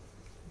change, no?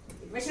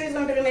 The equation is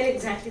going to remain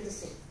exactly the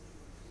same.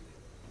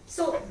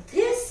 So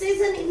this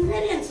is an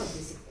invariance of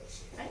this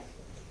equation, right?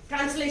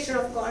 Translation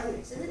of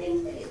coordinates is an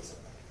invariance of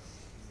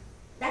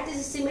that. That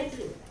is a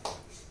symmetry of that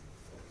equation.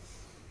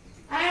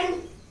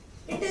 And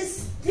it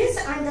is this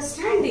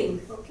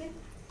understanding, okay,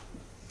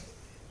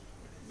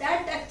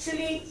 that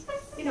actually,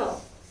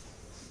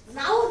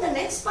 now the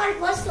next part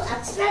was to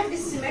abstract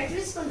these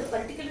symmetries from the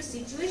particular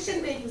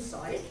situation where you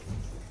saw it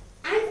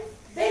and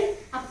then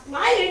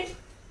apply it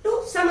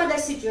to some other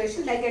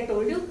situation, like I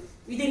told you,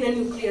 within a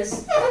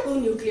nucleus, 2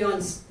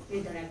 nucleons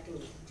interacting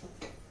with each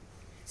other.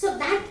 So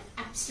that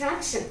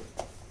abstraction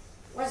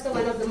was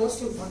one of the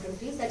most important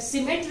things that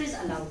symmetries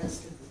allowed us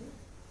to do.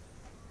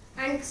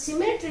 And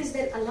symmetries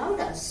then allowed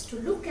us to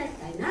look at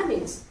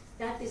dynamics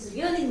that is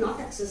really not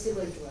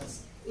accessible to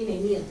us in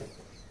any other way.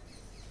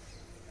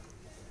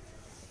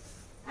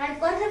 And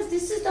perhaps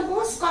this is the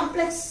most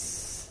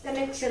complex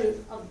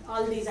connection of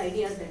all these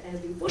ideas that I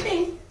have been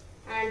putting,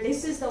 and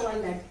this is the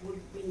one that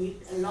we need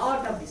a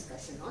lot of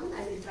discussion on.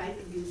 I will try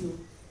to give you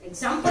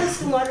examples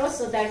tomorrow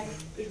so that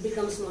it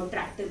becomes more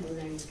tractable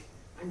and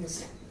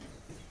understandable.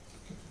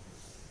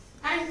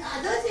 And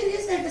other thing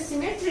is that the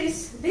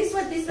symmetries, these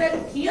were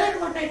here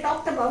what I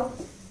talked about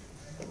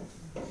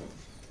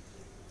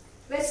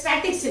were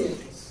static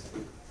symmetries.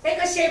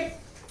 Take a shape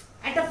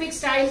at a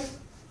fixed time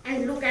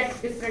and look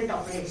at different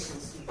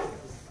operations.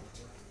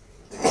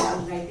 I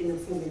will write in a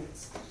few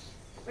minutes.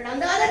 But on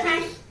the other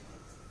hand,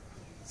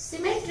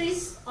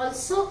 symmetries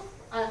also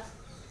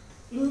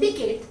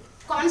indicate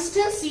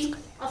constancy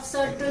of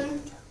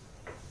certain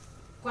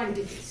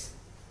quantities.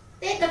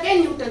 Take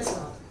again Newton's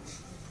law of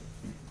motion.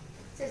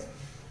 It says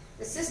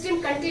the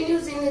system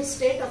continues in its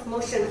state of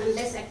motion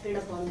unless acted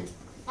upon,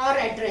 or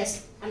at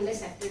rest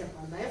unless acted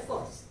upon by a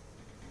force.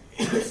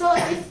 So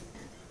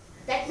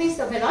that means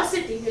the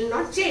velocity will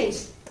not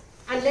change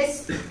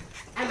unless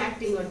I am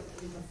acting on a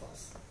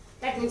force.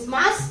 That means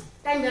mass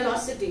time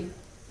velocity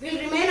will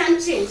remain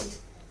unchanged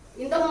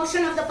in the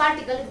motion of the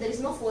particle if there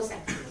is no force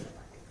acting on the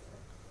particle.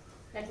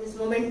 That means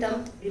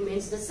momentum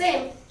remains the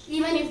same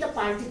even if the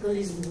particle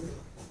is moving.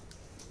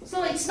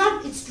 So it's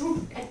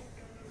true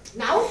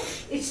now,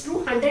 it's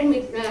true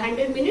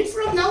 100 minutes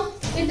from now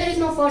if there is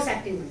no force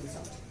acting on this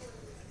object.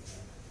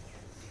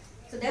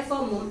 So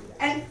therefore,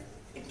 and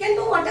it can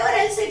do whatever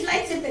else it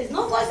likes. If there is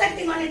no force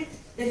acting on it,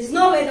 there is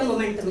no way the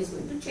momentum is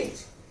going to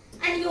change.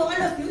 And all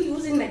of you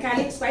use in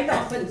mechanics quite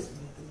often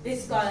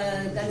this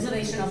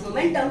conservation of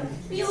momentum.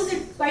 We use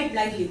it quite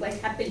blithely, quite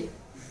happily.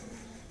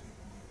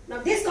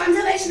 Now this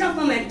conservation of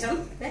momentum,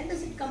 where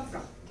does it come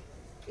from?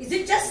 Is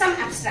it just some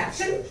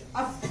abstraction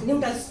of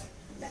Newton's?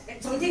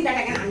 It's something that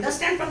I can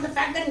understand from the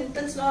fact that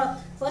Newton's law,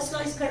 first law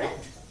is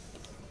correct.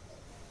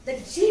 The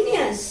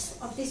genius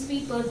of these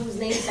people whose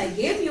names I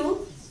gave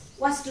you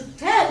was to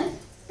tell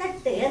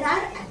that there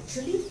are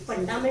actually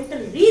fundamental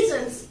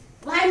reasons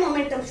why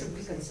momentum should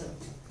be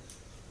conserved.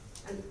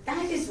 And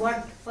that is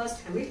what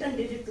first Hamilton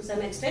did it to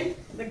some extent,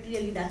 but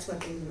really that's what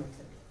Newton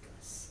did to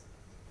us.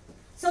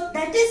 So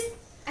that is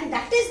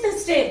the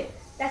step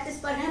that is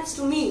perhaps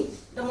to me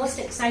the most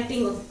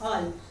exciting of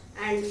all.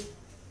 And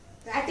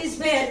that is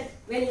where,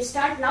 when you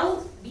start now,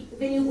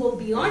 when you go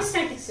beyond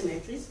static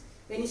symmetries,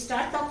 when you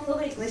start talking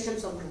about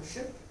equations of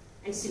motion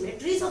and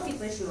symmetries of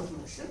equation of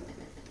motion,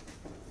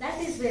 that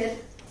is where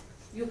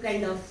you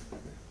kind of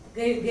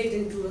get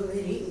into a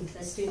very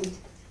interesting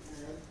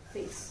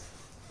phase.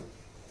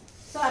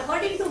 So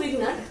according to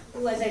Wigner,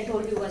 who as I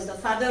told you was the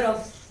father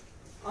of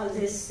all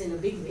this in a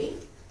big way,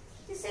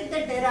 he said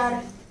that there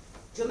are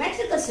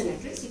geometrical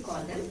symmetries, he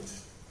called them.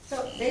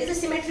 So there is a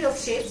symmetry of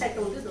shapes, I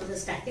told you, those are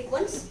static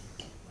ones.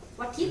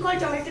 What he called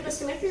geometrical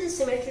symmetries is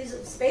symmetries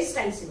of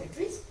space-time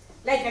symmetries,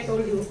 like I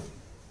told you,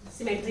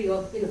 symmetry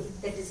of,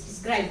 that is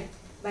described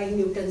by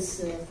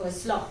Newton's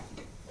first law.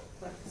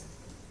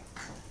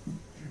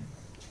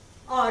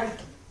 Or,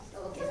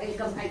 okay,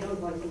 I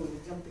don't want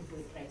to jump into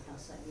it right now,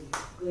 so I will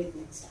go it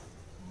next time.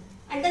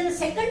 And then the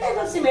second type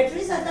of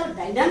symmetries are the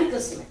dynamical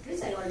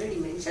symmetries. I already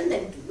mentioned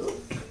them to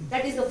you.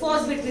 That is the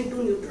force between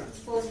two neutrons,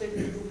 force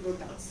between two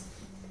protons.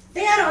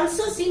 They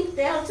also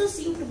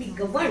seem to be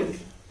governed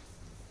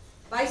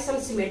by some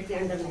symmetry,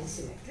 underlying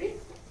symmetry.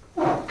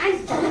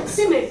 And that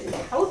symmetry,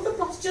 how to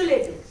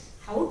postulate it,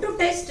 how to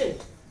test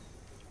it,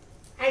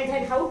 and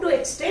then how to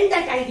extend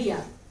that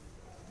idea.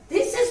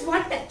 This is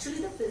what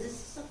actually the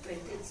physicists of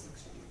 20th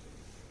century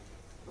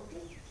did.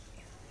 Okay?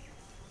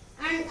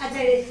 And as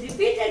I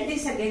repeated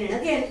this again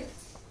and again,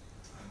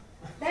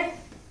 that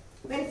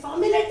when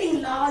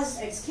formulating laws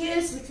at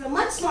scales which were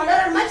much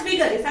smaller or much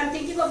bigger, if I am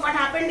thinking of what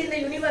happened in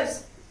the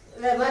universe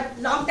a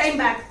long time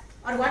back,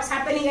 or what's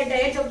happening at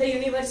the edge of the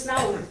universe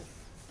now,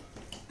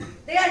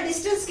 they are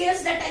distant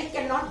scales that I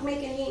cannot make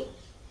any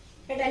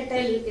head and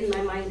tail in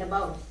my mind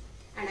about.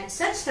 And at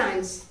such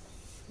times,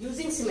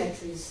 using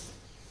symmetries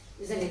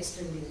is an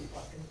extremely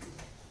important tool.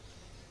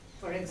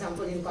 For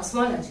example, in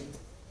cosmology,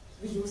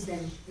 we use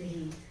them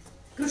very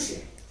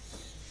crucially.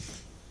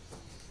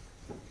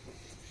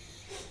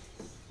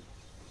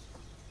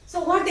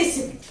 So what is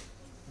symmetry?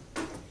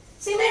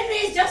 Symmetry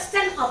is just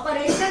an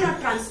operation or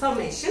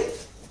transformation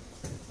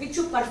which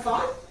you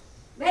perform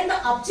when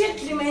the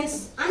object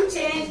remains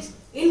unchanged,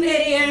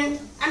 invariant.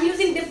 I'm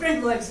using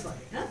different words for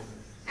it. Huh?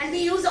 And we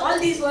use all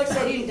these words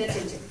very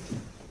interchangeably.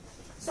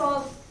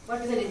 So,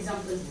 what is an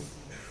example?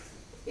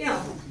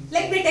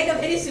 Let me take a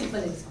very simple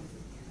example.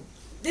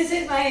 This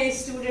is my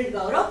student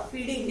Gaurav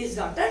feeding his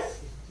daughter.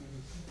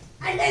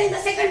 And then in the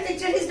second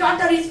picture, his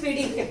daughter is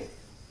feeding him.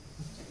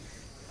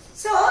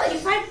 So,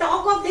 if I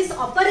talk of this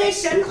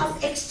operation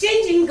of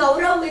exchanging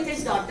Gaurav with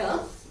his daughter,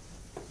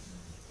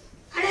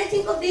 and I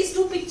think of these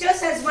two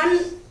pictures as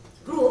one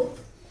group,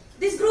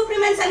 this group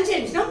remains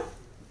unchanged, no?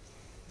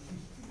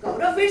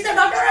 Gaurav feeds the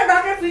daughter or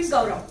daughter feeds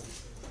Gaurav.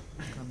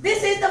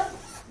 This is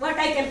what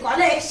I can call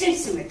an exchange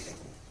symmetry.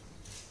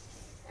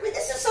 I mean,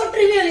 this is so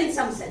trivial in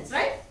some sense,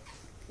 right?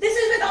 This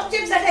is with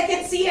objects that I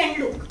can see and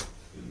look.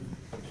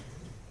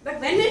 But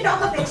when we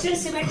talk of exchange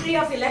symmetry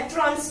of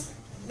electrons,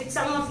 which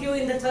some of you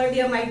in the third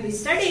year might be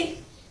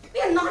studying,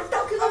 we are not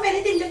talking of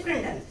anything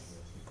different than this.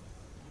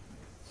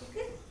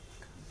 Okay?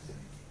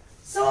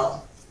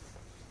 So,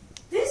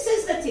 this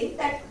is the thing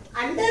that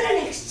under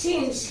an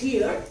exchange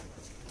here,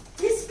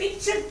 this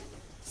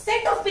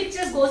set of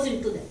pictures goes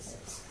into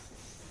themselves.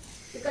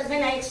 Because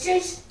when I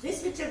exchange,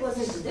 this picture goes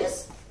into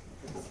this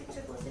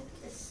picture goes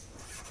into this.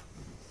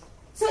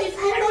 So if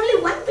I had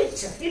only one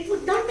picture, it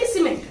would not be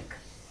symmetric.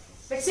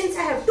 But since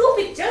I have two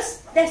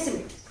pictures, they are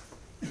symmetric.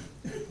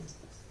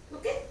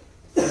 Okay?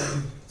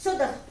 So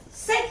the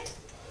set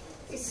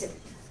is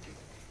symmetric.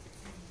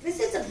 This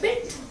is a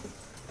bit,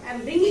 I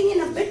am bringing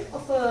in a bit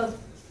of a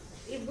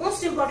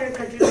most important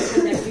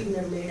contribution that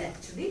Wigner made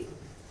actually.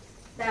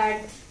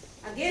 That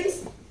again,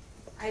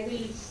 I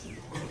will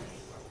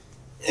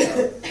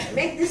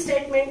make this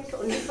statement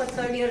only for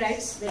third year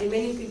rights. The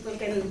remaining people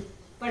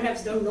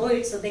perhaps don't know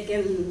it, so they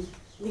can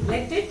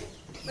neglect it.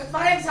 But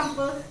for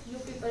example, you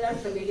people are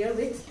familiar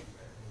with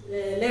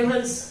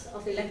levels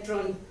of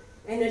electron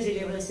energy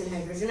levels in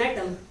hydrogen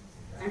atom.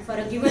 And for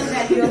a given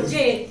value of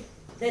J,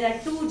 there are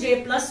two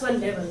J plus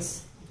 1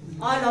 levels,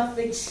 all of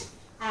which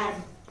are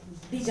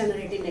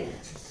degenerating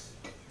energy.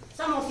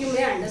 Some of you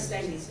may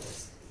understand these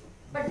words.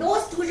 But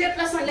those 2J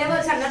plus 1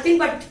 levels are nothing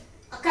but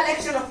a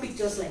collection of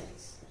pictures like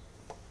this.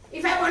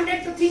 If I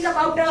wanted to think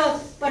about a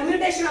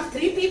permutation of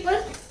 3 people,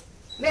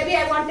 maybe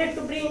I wanted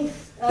to bring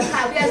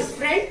Kavya's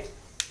friend,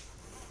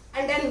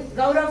 and then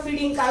Gaurav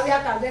feeding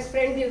Kavya, Kavya's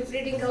friend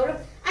feeding Gaurav.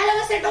 I'll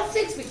have a set of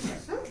 6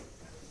 pictures. Huh?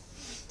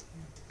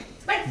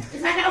 But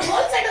if I have a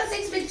whole set of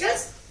 6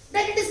 pictures,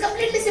 then it is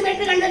completely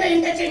symmetric under the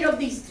interchange of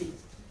these 3.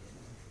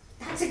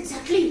 That's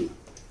exactly.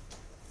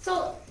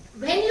 So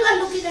when you are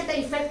looking at the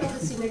effect of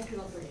the symmetry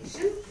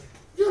operation,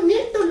 you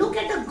need to look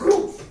at a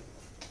group.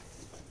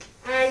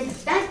 And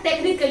that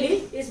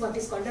technically is what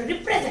is called a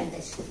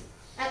representation.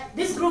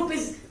 This group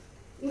is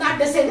not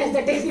the same as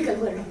the technical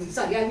word.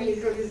 Sorry, I will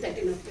introduce that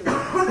in a few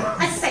minutes.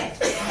 A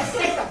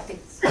set of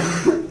things.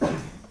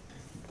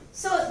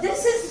 So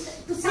this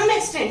is, to some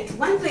extent,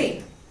 one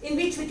way in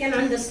which we can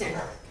understand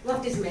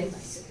what is meant by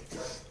symmetry.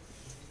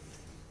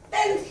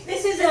 Then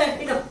this is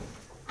a,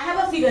 I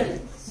have a figure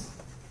like this.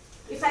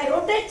 If I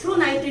rotate through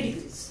 90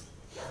 degrees,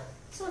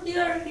 so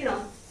here,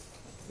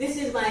 this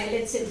is my,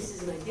 let's say this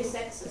is my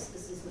x-axis,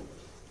 this is my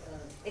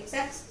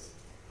x-axis.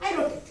 I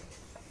rotate it.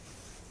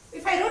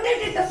 If I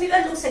rotate it, the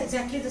figure looks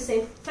exactly the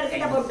same.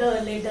 Forget about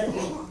the later.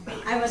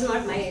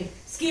 My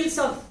skills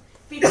of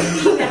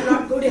PPT are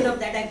not good enough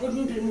that I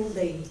couldn't remove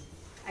the A.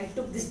 I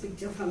took this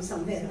picture from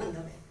somewhere on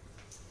the web.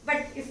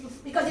 But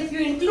because if you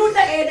include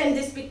the A, then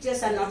these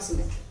pictures are not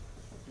symmetric.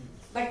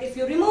 But if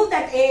you remove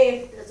that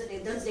A,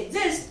 it doesn't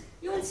exist,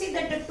 you will see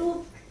that the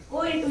two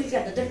go into each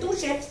other, the two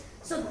shapes.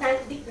 So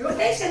that the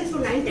rotation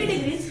through 90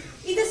 degrees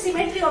is the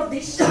symmetry of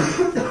this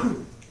shape.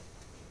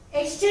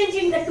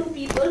 Exchanging the two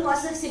people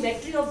was the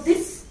symmetry of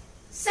this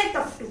set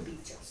of two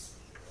pictures.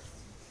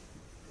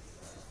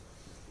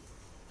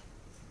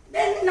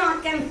 Then now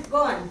I can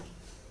go on.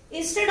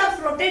 Instead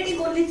of rotating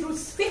only through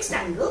fixed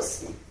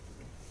angles,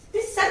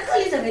 this circle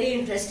is a very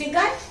interesting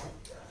guy,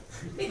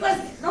 because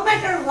no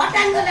matter what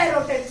angle I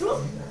rotate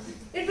through,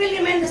 it will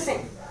remain the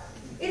same.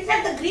 In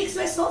fact, the Greeks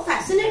were so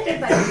fascinated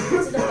by this.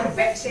 This is a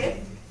perfect shape.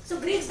 So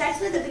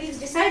that's why the Greeks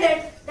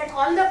decided that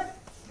all the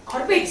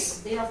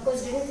orbits, they of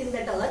course didn't think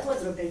that the Earth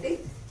was rotating,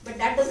 but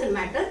that doesn't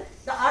matter.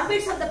 The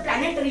orbits of the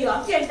planetary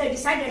objects, they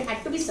decided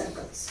had to be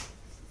circles.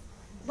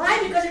 Why?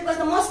 Because it was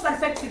the most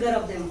perfect figure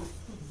of them all.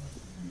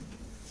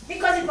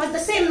 Because it was the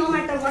same no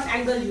matter what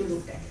angle you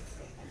looked at it.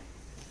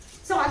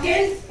 So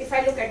again, if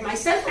I look at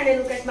myself and I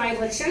look at my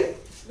version,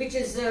 which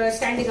is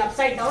standing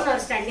upside down or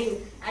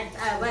standing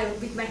at,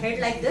 with my head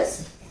like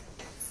this,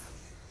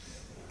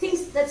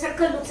 the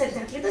circle looks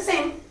exactly the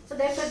same. So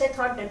therefore they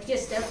thought that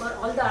yes, therefore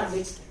all the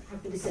orbits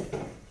have to be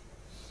circular.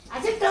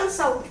 As it turns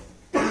out,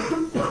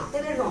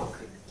 they were wrong.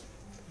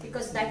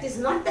 Because that is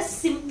not the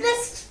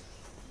simplest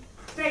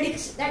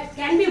prediction. That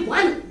can be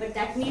one, but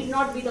that need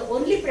not be the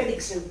only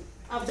prediction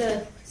of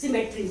the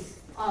symmetry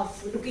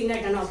of looking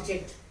at an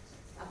object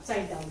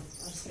upside down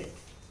or straight.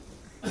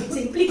 Its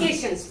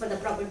implications for the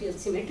property of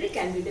symmetry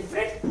can be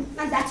different,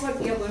 and that's what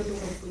we are going to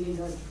hopefully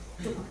learn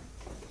tomorrow.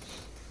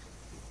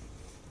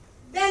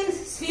 Then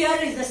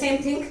sphere is the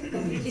same thing,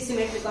 completely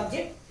symmetric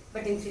object,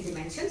 but in 3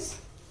 dimensions.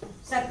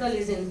 Circle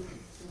is in 2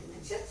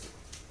 dimensions.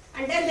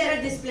 And then there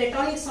are these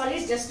Platonic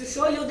solids, just to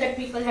show you that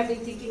people have been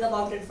thinking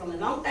about it from a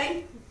long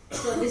time.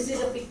 So this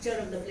is a picture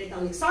of the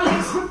Platonic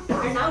solids,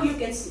 and now you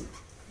can see.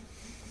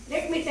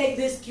 Let me take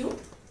this cube.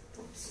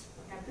 Oops,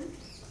 what happened?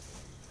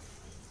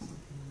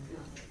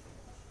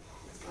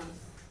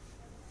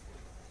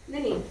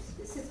 No,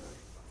 this is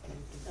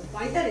the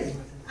pointer is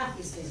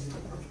it's there.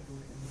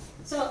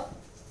 So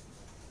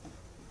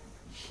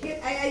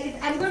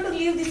I'm going to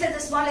leave this as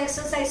a small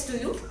exercise to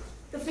you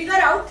to figure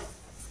out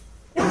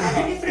what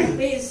are the different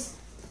ways.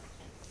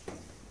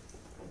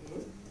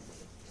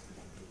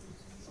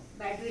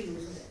 Battery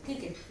uses it.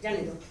 Okay,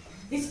 jane do.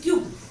 This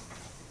cube.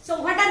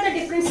 So what are the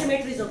different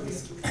symmetries of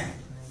this cube?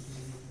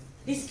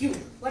 This cube.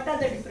 What are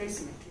the different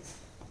symmetries?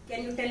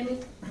 Can you tell me?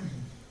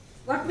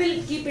 What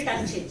will keep it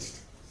unchanged?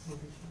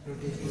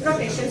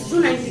 Rotations to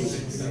 90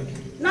 degrees.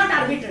 Not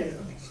arbitrary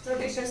rotations.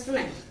 Rotations to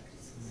 90 degrees.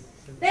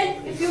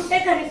 Then if you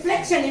take a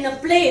reflection in a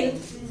plane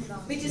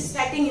which is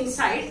standing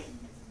inside, it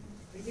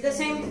will be the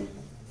same.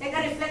 Take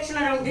a reflection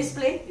around this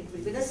plane, it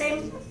will be the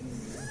same.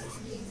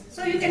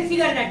 So you can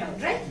figure that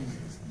out, right?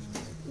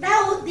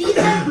 Now these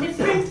are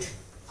different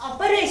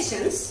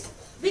operations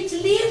which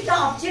leave the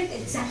object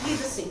exactly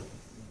the same.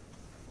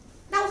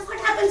 Now what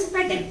happens if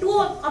I take 2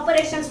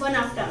 operations one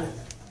after another?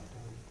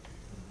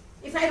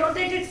 If I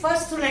rotate it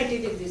first through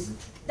 90 degrees,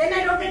 then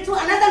I rotate through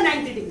another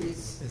 90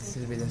 degrees.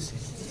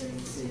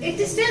 It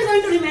is still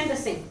going to remain the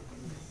same.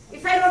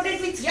 If I rotate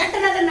with yet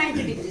another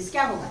 90 degrees,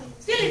 kya hoga?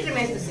 Still it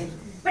remains the same.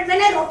 But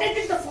when I rotate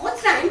it the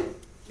 4th time,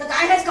 the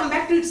guy has come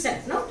back to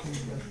itself, no?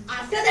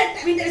 After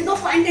that, there is no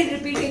point in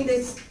repeating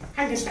this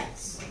 100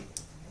 times.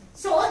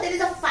 So there is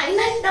a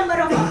finite number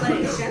of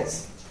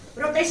operations.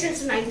 Rotation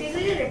to 90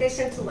 degrees,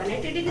 rotation through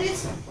 180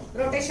 degrees,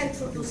 rotation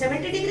through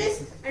 270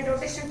 degrees, and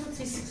rotation through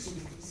 360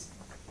 degrees.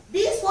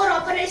 These 4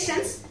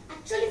 operations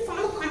actually form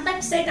a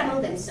compact set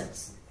among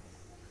themselves.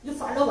 You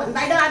follow one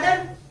by the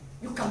other,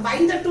 you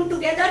combine the 2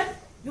 together,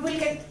 you will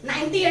get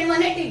 90 and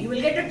 180, you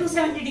will get a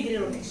 270 degree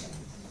rotation.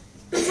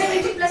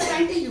 270 plus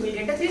 90, you will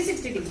get a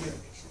 360 degree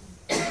rotation.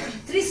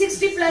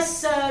 360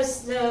 plus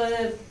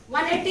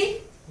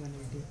 180,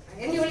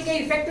 and you will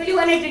get effectively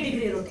 180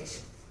 degree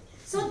rotation.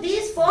 So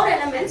these 4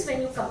 elements,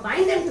 when you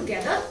combine them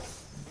together,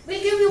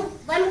 will give you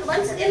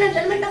once again an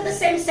element of the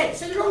same set.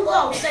 So you don't go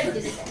outside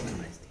this set.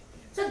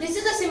 So this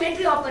is a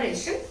symmetry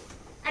operation,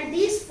 and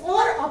these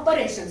 4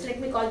 operations,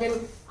 let me call them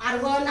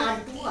R1,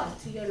 R2,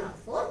 R3 and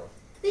R4,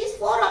 These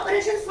 4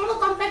 operations form a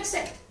compact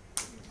set.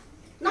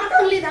 Not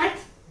only that,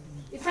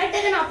 if I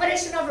take an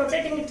operation of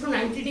rotating it through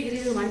 90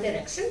 degrees in one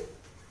direction,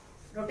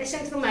 rotation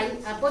through my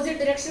opposite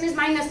direction is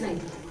minus 90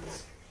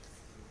 degrees.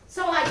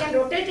 So I can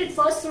rotate it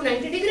first through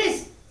 90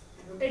 degrees,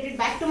 rotate it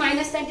back to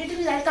minus 90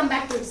 degrees, I will come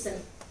back to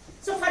itself.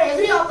 So for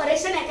every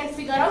operation I can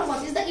figure out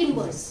what is the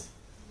inverse.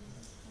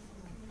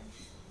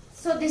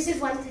 So this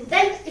is one thing.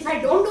 Then if I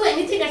don't do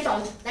anything at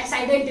all, that's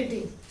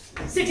identity,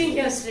 sitting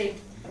here straight.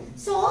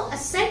 So a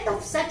set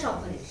of such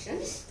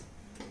operations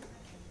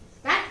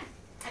that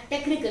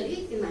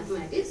technically in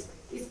mathematics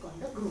is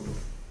called a group.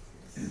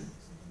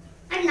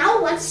 And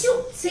now once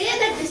you say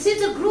that this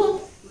is a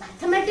group,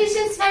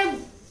 mathematicians have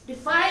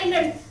defined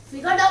and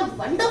figured out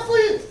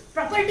wonderful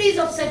properties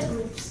of such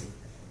groups,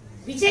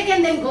 which I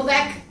can then go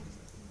back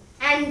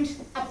and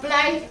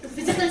apply to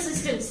physical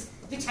systems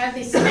which have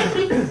this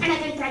symmetry, and I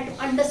can try to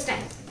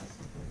understand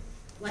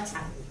what's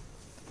happening.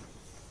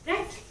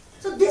 Right?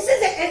 So this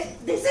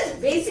is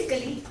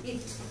basically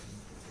it.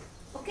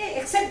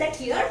 Okay, except that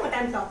here what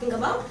I am talking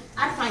about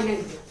are finite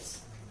groups.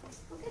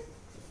 Okay?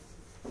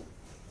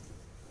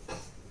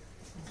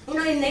 You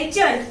know, in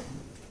nature,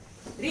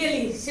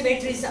 really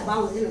symmetries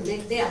abound. You know,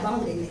 they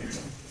abound in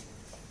nature.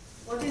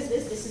 What is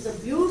this? This is a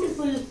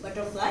beautiful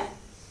butterfly.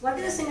 What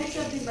is the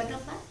symmetry of this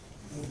butterfly?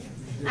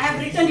 I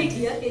have written it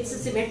here. It's a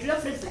symmetry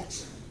of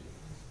reflection.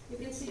 You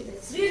can see that.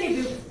 It's really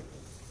beautiful.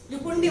 You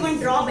couldn't even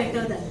draw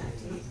better than that.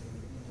 You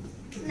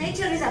know?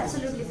 Nature is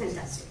absolutely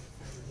fantastic.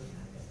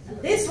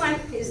 And this one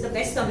is the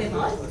best of them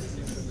all,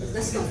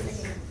 the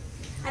snowflake.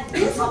 And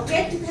this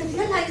object, you can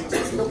realize,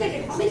 just look at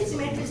it. How many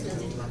symmetries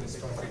does it have?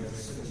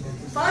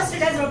 First,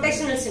 it has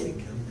rotational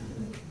symmetry.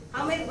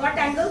 How many? What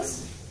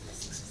angles?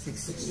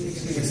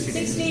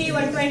 60,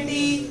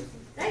 120,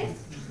 right?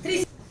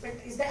 3. But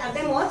are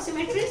there more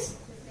symmetries?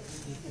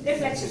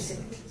 Reflection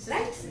symmetries,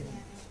 right?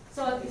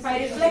 So if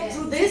I reflect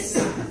through this,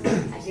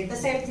 I get the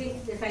same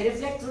thing. If I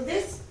reflect through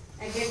this,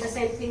 I get the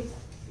same thing.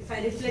 If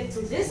I reflect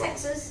through this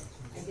axis,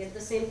 I get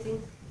the same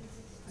thing.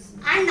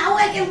 And now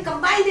I can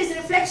combine these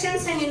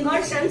reflections and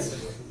inversions,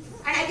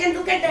 and I can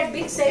look at that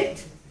big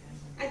set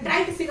and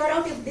try to figure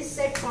out if this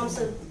set forms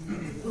a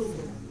group.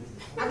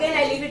 Again,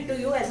 I leave it to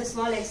you as a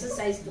small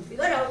exercise to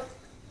figure out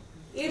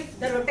if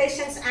the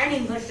rotations and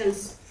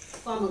inversions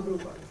form a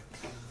group or not.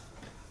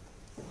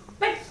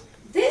 But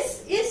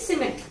this is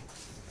symmetry.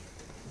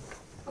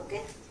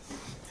 Okay?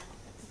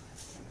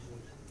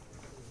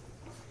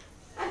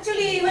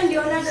 Actually, even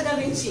Leonardo da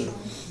Vinci,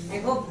 I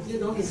hope you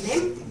know his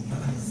name.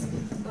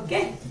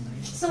 Okay?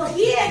 So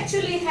he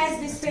actually has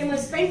this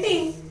famous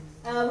painting,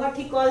 what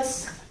he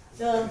calls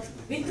the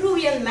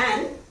Vitruvian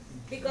man,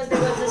 because there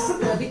was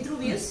this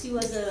Vitruvius, he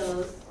was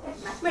a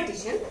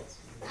mathematician,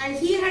 and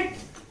he had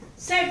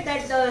said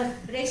that the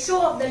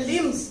ratio of the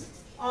limbs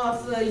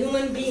of a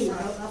human being, or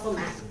of a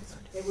man,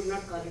 they would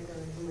not call it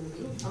a human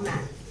being, a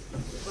man,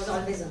 it was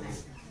always a man.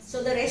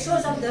 So the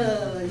ratios of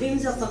the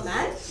limbs of a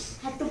man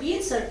had to be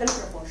in certain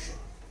proportion.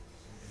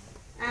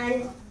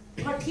 And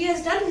what he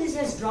has done is he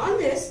has drawn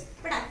this,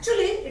 but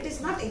actually it is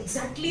not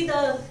exactly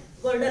the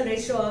golden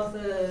ratio of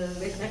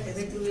that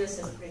Vitruvius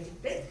has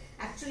predicted.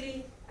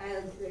 Actually,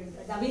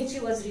 Da Vinci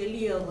was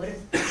really a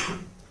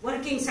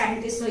working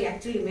scientist, so he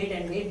actually made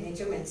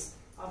measurements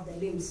of the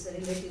limbs, the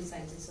relative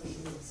sizes of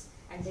the limbs,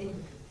 and then he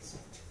did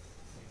research.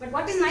 But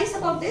what is nice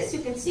about this,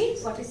 you can see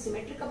what is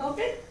symmetric about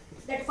it,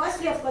 that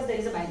firstly, of course, there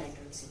is a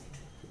bilateral symmetry.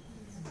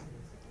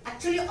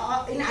 Actually,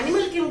 in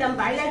animal kingdom,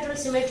 bilateral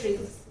symmetry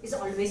is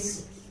always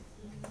seen.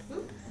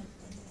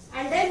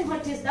 And then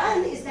what is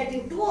done is that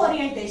in 2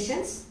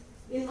 orientations,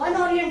 in one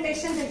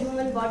orientation the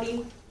human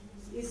body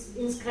is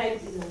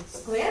inscribed in a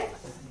square,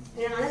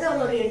 in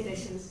another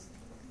orientation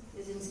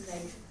is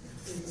inscribed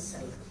in a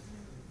circle.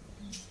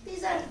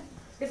 These are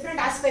different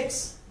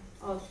aspects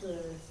of the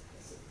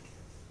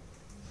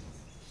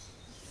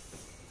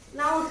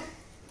Now,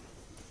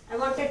 I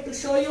wanted to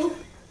show you,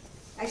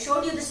 I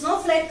showed you the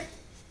snowflake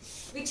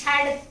which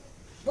had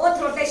both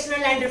rotational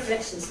and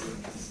reflection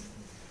symmetries.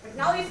 But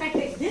now if I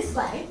take this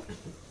guy,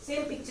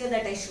 same picture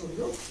that I showed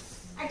you,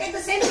 I take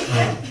the same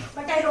picture,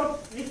 but I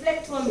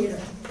reflect through a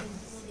mirror.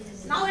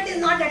 Now it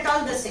is not at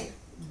all the same.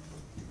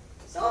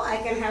 So I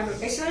can have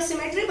rotational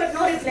symmetry, but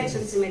no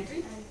reflection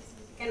symmetry.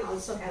 I can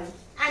also have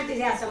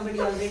somebody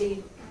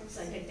already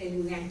started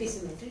telling me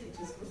anti-symmetry,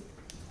 which is good.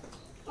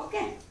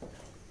 Okay.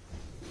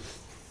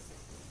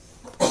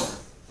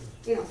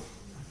 You know,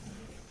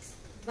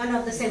 one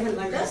of the 7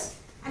 wonders.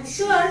 I'm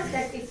sure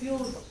that if you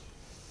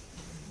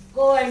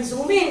go and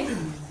zoom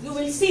in, you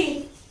will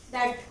see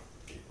that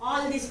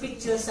all these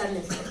pictures are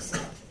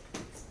reflexive.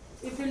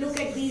 If you look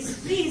at these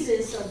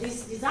friezes or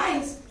these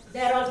designs,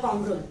 they are all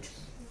congruent.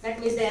 That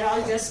means they are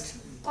all just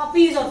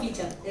copies of each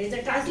other. There is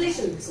a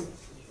translation.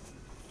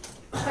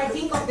 If I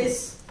think of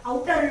this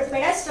outer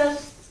pedestal,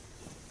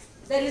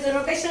 there is a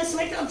rotational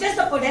symmetry of just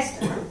the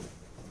pedestal.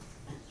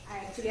 I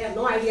actually have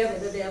no idea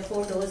whether there are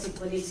 4 doors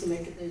equally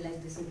symmetrical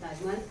like this in Taj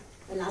Mahal.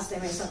 The last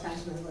time I saw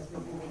Taj Mahal was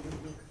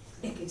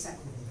maybe decades ago.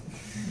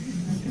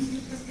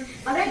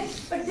 Alright,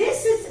 but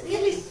this is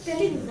really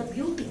telling the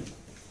beauty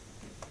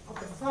of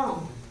the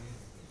form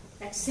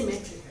that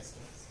symmetry has.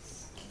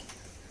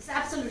 It's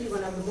absolutely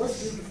one of the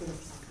most beautiful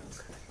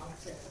examples of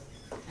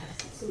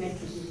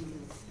symmetry.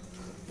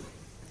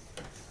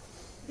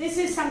 This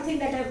is something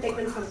that I have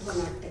taken from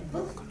Konark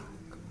Temple.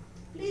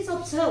 Please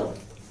observe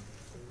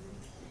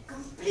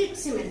complete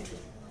symmetry.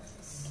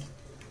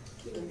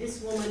 You know,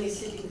 this woman is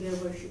sitting here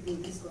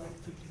worshipping this god,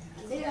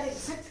 and they are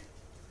exact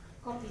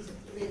copies of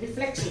the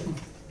reflection.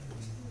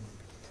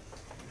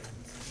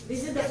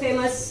 This is the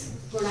famous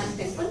Konark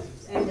Temple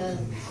and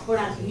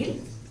Konark Hill.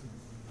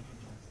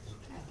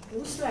 It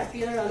used to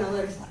appear on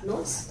our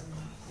notes.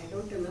 I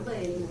don't remember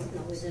anymore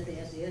now whether they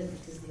are there,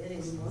 it is there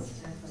anymore.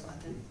 I have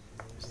forgotten.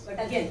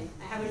 But again,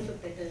 I haven't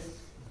looked at the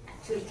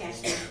actual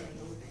cache for a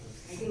long time.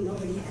 I think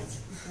nobody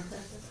has.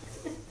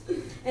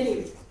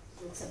 Anyway,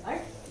 looks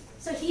apart.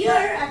 So here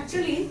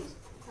actually,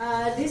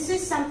 this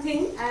is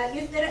something,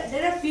 if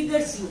there are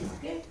figures here,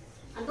 okay?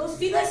 And those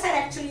figures are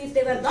actually, if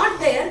they were not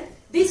there,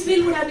 this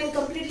wheel would have been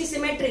completely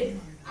symmetric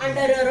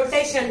under a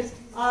rotation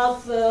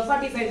of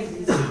 45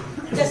 degrees,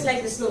 just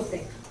like the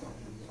snowflake.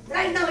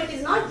 Right now it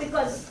is not,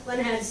 because one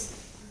has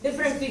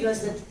different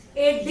figures, that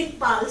 8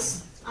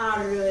 Dikpals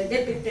are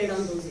depicted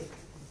on those 8.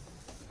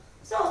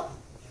 So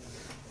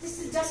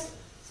this is just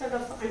sort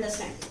of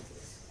understanding.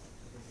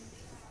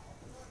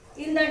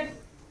 In the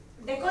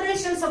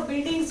decorations of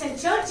buildings and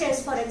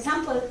churches, for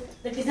example,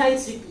 the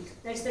designs repeat.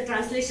 That's the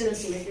translational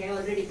symmetry I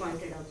already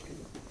pointed out to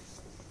you.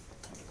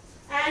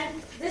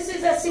 And this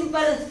is a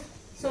simple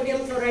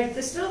sodium chloride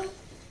crystal,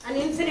 an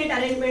infinite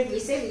arrangement, we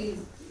say, we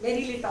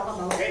merely talk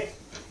about it.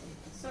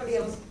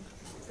 Sodium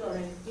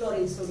chloride,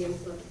 chlorine, sodium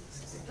chloride,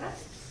 etc.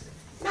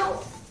 Now,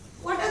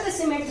 what are the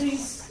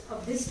symmetries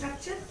of this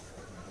structure?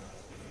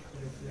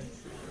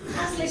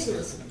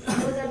 Translational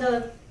symmetries. Those are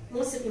the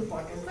most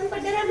important one,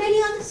 but there are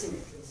many other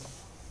symmetries.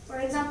 For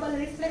example, a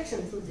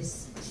reflection through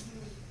this.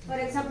 For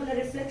example, a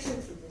reflection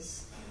through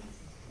this.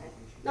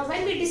 Now,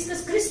 when we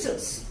discuss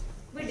crystals,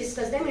 we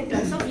discuss them in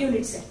terms of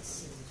unit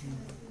cells.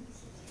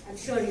 I'm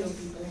sure you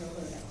people have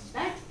heard about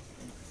that.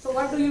 So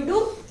what do?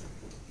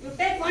 You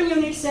take one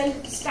unit cell,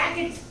 stack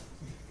it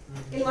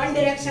in one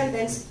direction,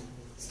 then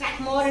stack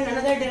more in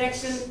another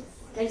direction,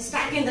 then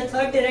stack in the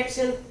third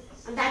direction,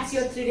 and that's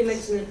your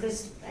three-dimensional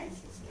crystal, right?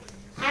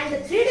 And the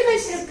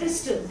three-dimensional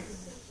crystal,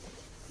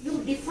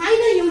 you define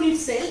a unit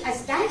cell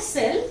as that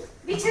cell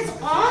which has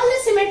all the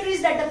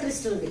symmetries that the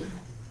crystal will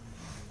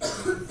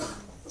have.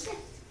 Okay.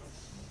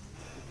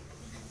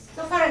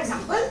 So for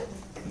example,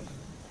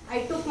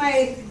 I took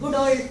my good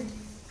old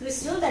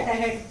crystal that I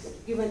had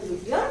given you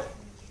here,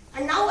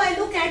 and now I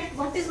look at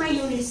what is my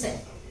unit cell.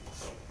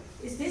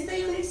 Is this the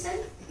unit cell?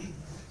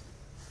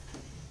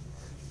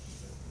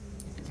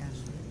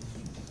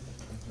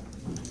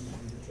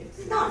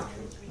 It's not,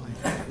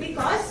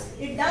 because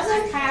it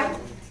doesn't have.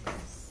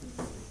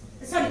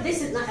 Sorry,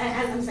 this is not.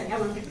 I'm sorry, I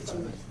wanted to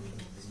convert.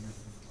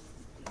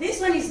 This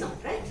one is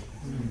not, right?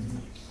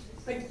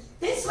 But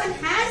this one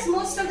has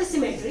most of the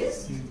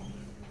symmetries.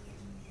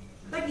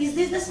 But is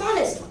this the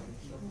smallest one?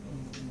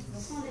 The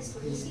smallest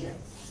one is here.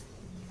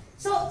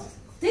 So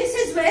this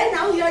is where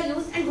now you are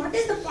used. And what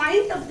is the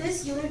point of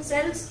this unit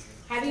cells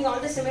having all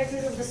the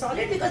symmetries of the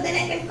solid? Because then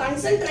I can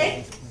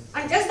concentrate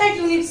on just that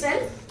unit cell,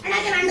 and I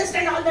can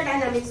understand all the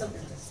dynamics of the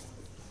crystal.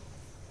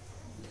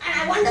 And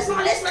I want the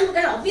smallest one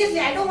because obviously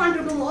I don't want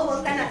to do more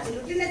work than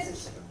absolutely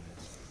necessary.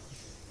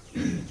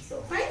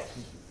 So fine.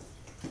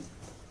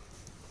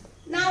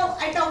 Now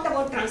I talked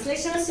about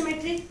translational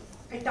symmetry.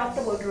 I talked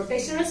about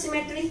rotational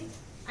symmetry.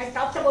 I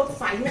talked about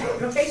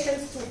finite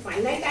rotations through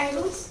finite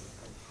angles.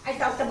 I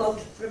talked about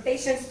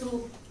rotations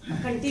through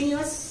a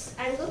continuous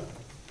angle.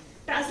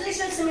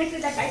 Translational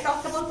symmetry that I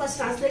talked about was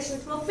translation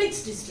through a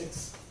fixed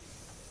distance.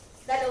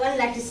 That one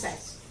lattice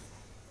size.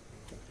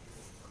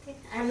 Okay.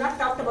 I have not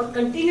talked about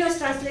continuous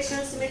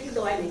translational symmetry,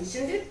 though I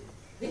mentioned it,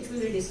 which we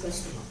will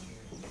discuss tomorrow.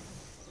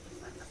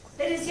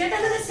 There is yet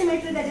another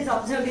symmetry that is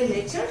observed in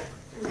nature,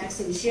 and that's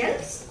in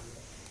shells.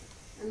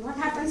 And what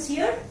happens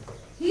here?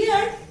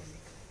 Here,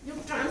 you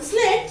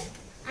translate,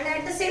 and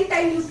at the same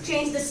time you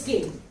change the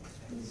scale.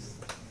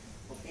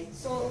 Okay,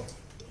 so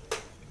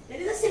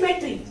there is a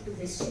symmetry to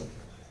this shape,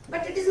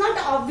 but it is not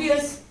the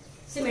obvious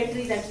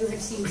symmetry that you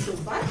have seen so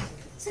far.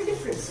 It's a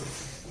different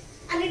symmetry,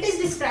 and it is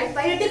described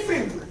by a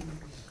different group.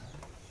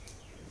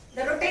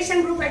 The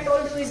rotation group I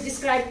told you is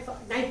described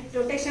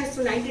rotations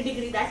to 90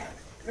 degrees. That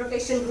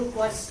rotation group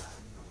was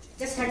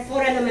just had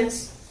 4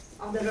 elements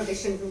of the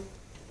rotation group.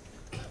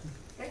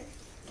 Right?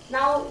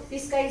 Now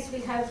these guys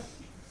will have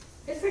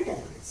different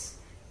elements,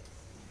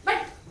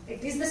 but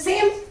it is the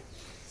same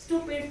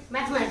stupid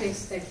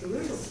mathematics that you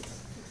will do.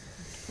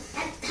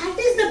 And that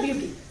is the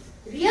beauty.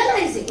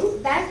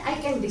 Realizing that I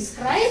can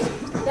describe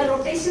the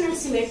rotational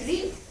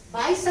symmetry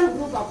by some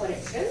group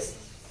operations.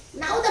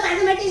 Now the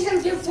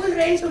mathematicians give full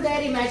rein to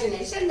their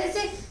imagination. They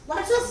say,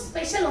 what's so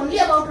special only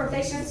about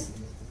rotations?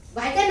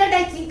 Why cannot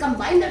I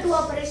combine the two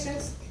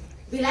operations?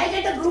 Will I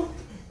get a group,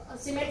 a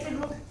symmetry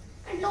group?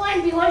 And lo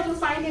and behold, you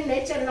find in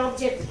nature an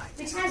object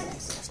which has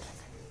that.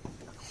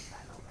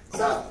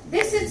 So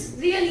this is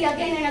really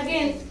again and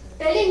again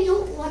telling you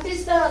what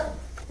is the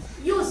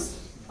use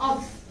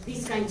of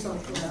these kinds of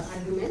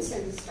arguments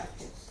and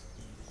structures.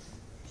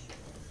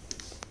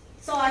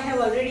 So I have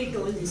already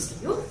told this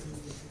to you,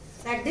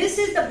 that this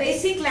is the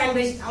basic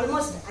language,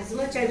 almost as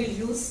much I will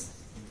use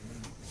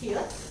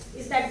here,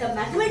 is that the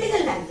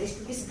mathematical language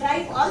to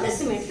describe all the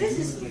symmetries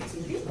is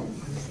flexible,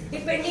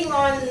 depending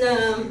on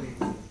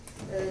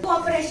two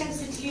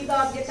operations which leave the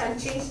object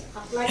unchanged,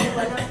 apply to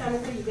one after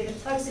another, you get a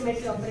third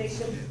symmetry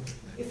operation.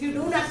 If you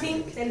do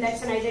nothing, then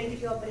that's an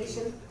identity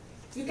operation.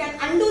 You can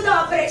undo the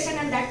operation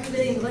and that will be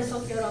the inverse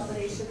of your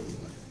operation.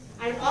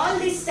 And all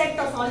this set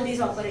of all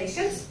these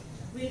operations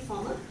will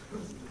form a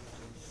group.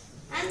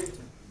 And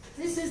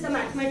this is the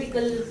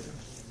mathematical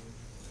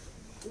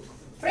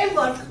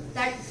framework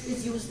that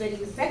is used very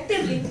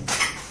effectively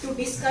to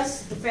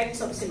discuss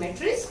effects of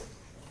symmetries,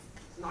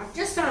 not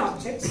just on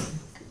objects,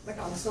 but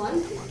also on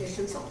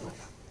equations of order.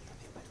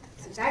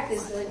 And that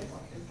is the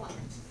important part.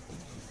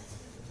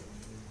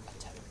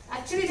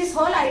 Actually, this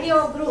whole idea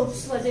of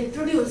groups was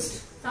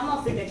introduced, some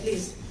of it at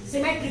least,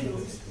 symmetry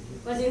groups,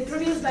 was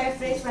introduced by a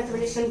French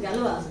mathematician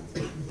Galois,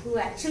 who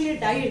actually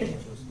died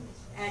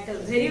at a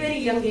very, very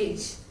young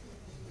age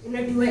in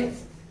a duel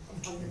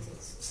of all the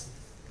things.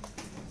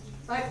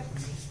 But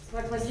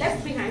what was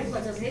left behind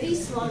was a very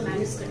small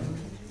manuscript,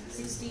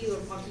 60 or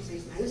 40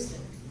 page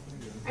manuscript.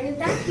 And in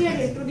that he had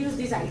introduced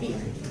this idea.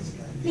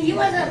 He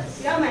was a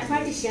pure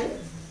mathematician,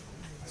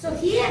 so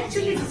he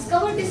actually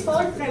discovered this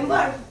whole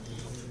framework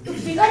to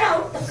figure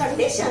out the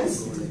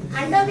conditions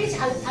under which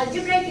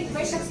algebraic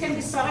equations can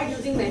be solved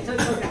using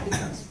methods of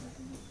radicals.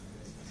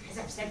 As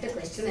abstract a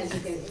question as you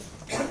can get.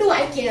 What do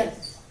I care?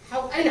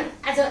 How,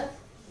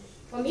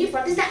 for me,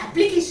 what is the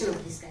application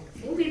of this kind of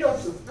thing? We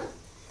don't know. Huh?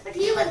 But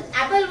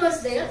Abel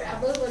was there.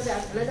 Abel was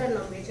another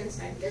Norwegian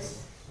scientist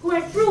who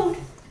had proved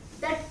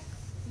that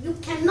you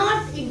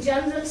cannot, in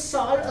general,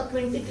 solve a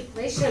quintic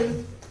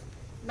equation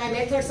by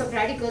methods of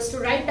radicals to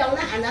write down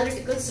an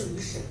analytical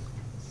solution.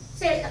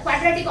 Say, a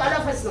quadratic, all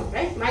of us know,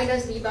 right?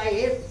 Minus b by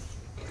a,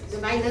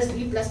 so minus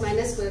b plus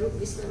minus square root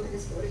b square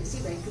minus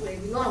 4ac by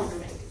 2a. We know how to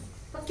write it.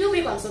 For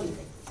cubic also we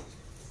can.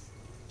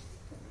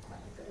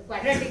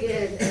 Quadratic,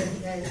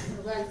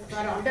 well,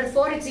 for order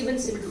 4 it's even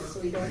simpler, so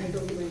I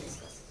don't even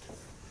discuss it.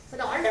 For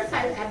the order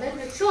 5, Abel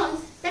had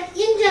shown that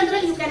in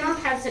general you cannot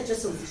have such a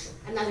solution,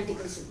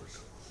 analytical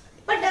solution.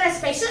 But there are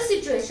special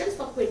situations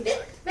for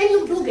quintic when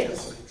you do get a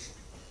solution.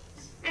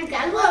 And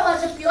Galois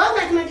was a pure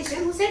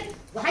mathematician who said,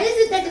 why is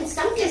it that in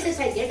some cases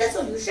I get a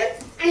solution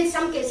and in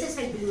some cases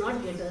I do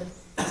not get a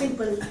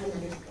simple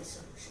analytical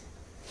solution?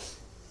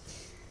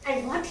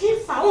 And what he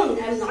found,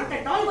 I am not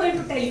at all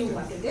going to tell you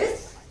what it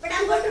is, but I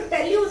am going to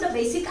tell you the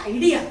basic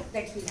idea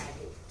that he had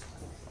in it.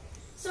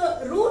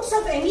 So, roots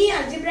of any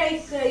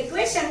algebraic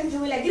equation, you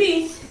will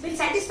agree, will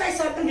satisfy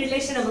certain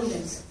relation among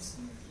themselves.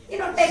 You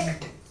know,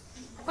 take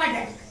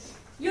quadratic.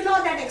 You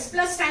know that x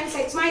plus times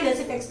x minus,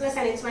 if x plus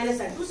and x minus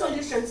are two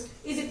solutions,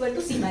 is equal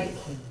to c by a.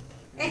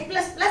 X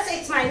plus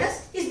x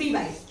minus is b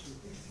by a.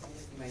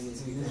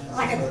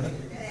 Whatever.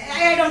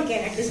 I don't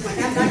care at this point.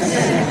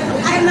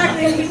 I am not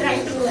really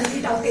trying to work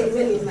it out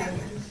anywhere in my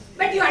mind.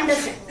 But you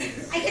understand.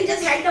 I can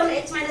just write down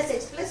x minus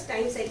x plus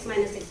times x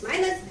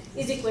minus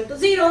is equal to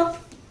 0.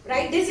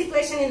 Write this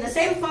equation in the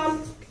same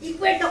form,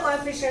 equate the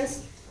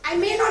coefficients. I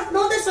may not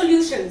know the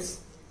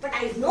solutions, but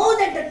I know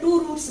that the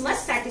two roots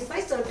must satisfy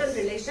certain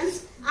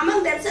relations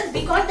among themselves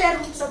because they are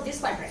roots of this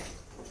quadratic.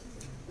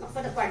 Now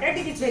for the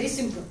quadratic it's very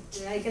simple.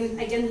 I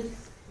can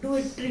do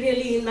it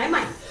trivially in my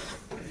mind.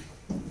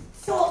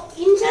 So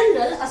in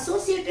general,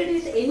 associated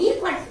with any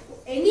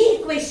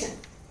equation,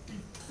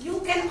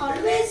 you can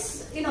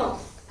always,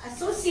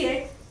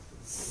 associate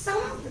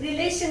some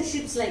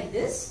relationships like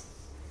this,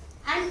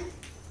 and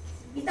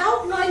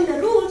without knowing the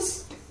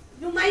roots,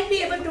 you might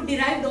be able to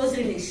derive those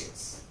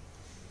relations.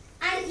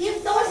 And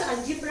if those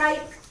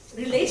algebraic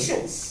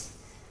relations,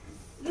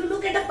 you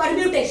look at a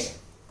permutation.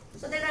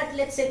 So there are,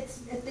 let's say,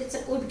 it's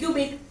a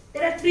cubic,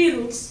 there are 3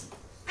 roots.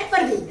 I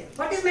permute it.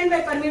 What is meant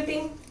by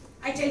permuting?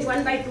 I change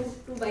 1 by 2,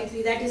 2 by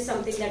 3. That is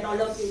something that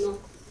all of you know.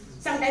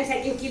 Sometimes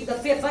I can keep the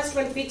first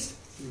one fixed,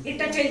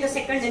 interchange the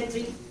second and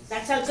 3.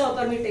 That's also a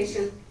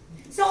permutation.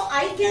 So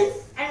I can,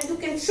 and you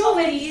can show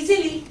very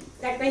easily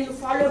that when you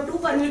follow 2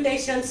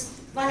 permutations,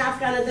 one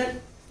after another,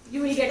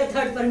 you will get a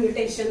third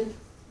permutation,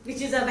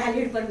 which is a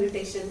valid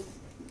permutation.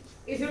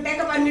 If you take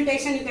a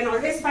permutation, you can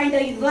always find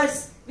the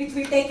inverse, which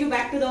will take you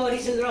back to the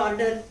original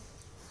order.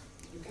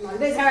 You can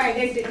always have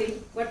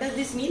identity. What does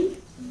this mean?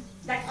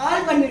 That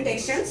all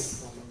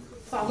permutations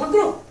form a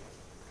group.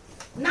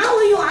 Now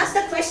you ask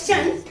the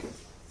question,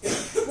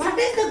 what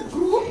is the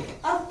group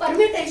of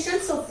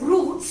permutations of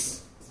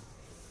roots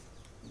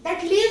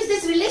that leaves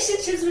these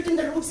relationships between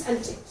the roots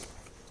unchanged?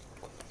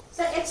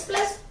 So x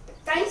plus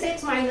times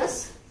x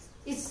minus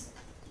is,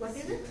 what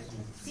is it?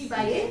 C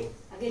by a.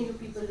 Again you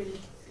people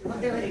will,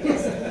 whatever it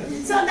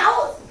is. So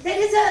now there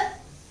is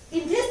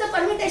in this the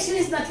permutation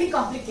is nothing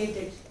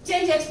complicated.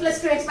 Change x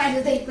plus to x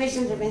minus, the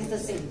equation remains the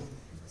same.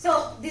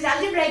 So these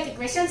algebraic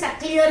equations are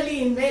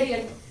clearly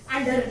invariant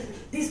under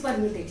these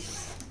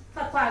permutations.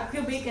 For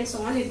cubic and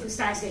so on, it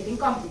starts getting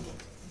complicated.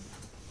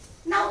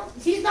 Now,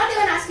 he's not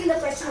even asking the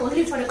question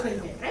only for a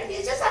quintet, right?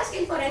 He's just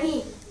asking for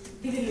any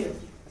degree of.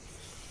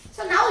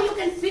 So now you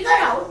can figure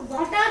out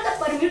what are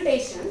the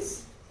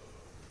permutations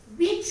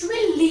which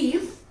will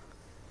leave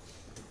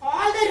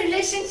all the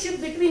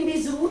relationship between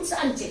these roots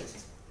unchanged.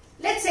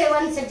 Let's say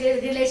one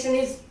relation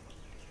is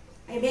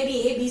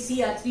maybe A, B,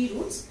 C are 3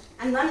 roots,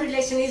 and one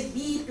relation is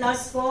B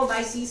plus 4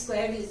 by C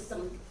squared is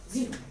some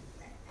 0.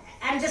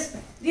 I'm just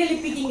really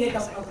picking it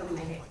up out of my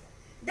head.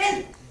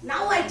 Then,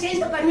 now I change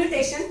the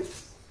permutation,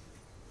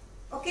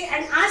 okay,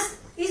 and ask,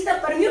 is the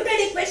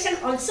permuted equation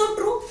also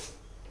true?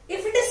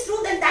 If it is true,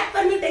 then that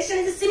permutation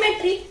is a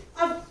symmetry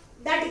of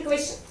that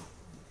equation.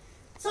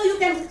 So you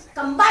can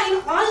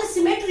combine all the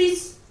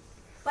symmetries,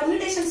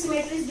 permutation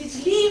symmetries,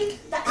 which leave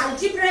the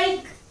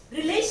algebraic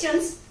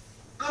relations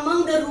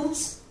among the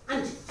roots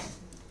unchanged.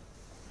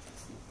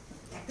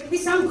 That will be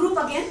some group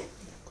again,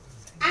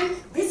 and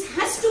this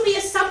has to be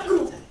a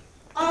subgroup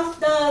of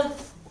the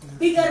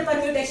bigger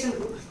permutation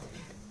group.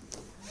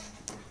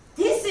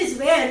 This is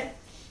where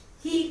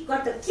he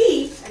got a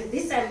key, and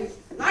this I am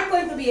not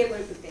going to be able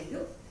to tell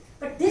you,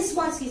 but this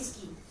was his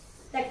key.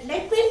 That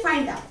let me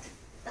find out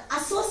the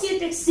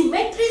associated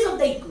symmetries of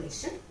the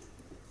equation,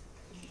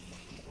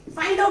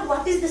 find out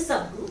what is the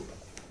subgroup,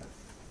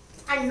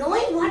 and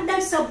knowing what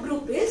that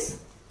subgroup is,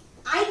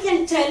 I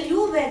can tell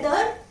you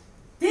whether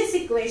this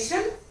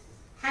equation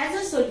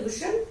has a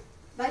solution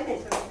by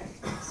method of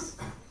calculus.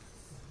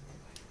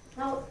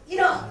 Now,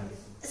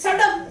 sort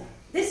of,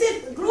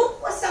 this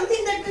group was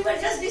something that we were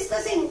just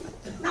discussing.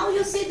 Now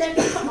you see that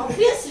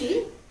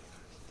obviously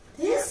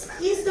this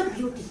is the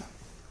beauty.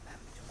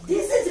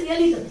 This is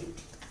really the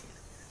beauty.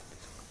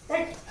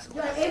 That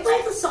you are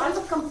able to solve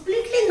a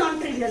completely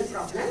non-trivial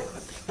problem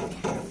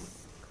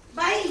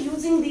by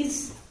using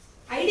these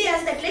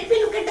ideas that let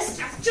me look at the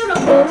structure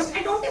of the roots.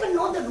 I don't even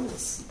know the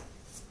roots.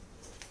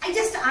 I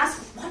just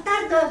ask what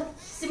are the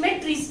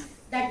symmetries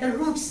that the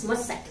roots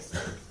must satisfy.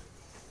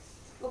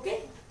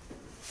 Okay?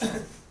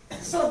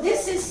 So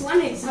this is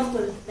one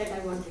example that I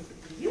wanted to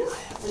give you,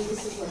 and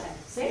this is what I have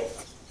said.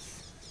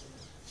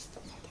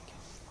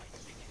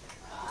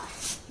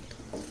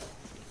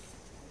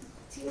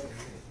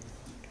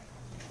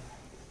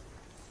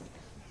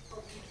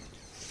 Okay.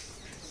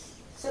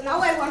 So now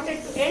I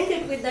wanted to end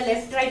it with the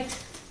left-right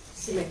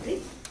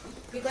symmetry,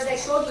 because I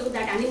showed you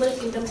that animal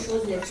kingdom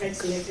shows left-right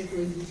symmetry to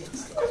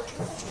individuals.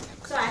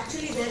 So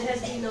actually there has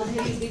been a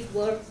very big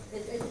work,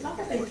 a lot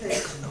of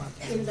interest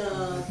in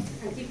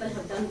and people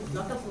have done a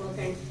lot of work,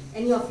 and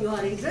any of you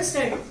are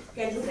interested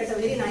can look at a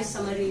very nice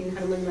summary in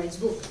Herman White's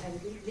book,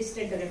 and we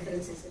listed the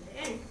references at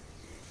the end,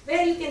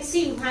 where you can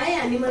see why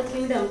animal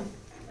kingdom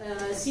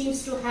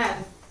seems to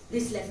have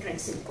this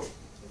left-right symmetry.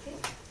 Okay?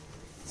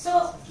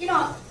 So,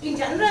 in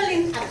general,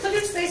 in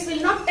absolute space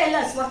will not tell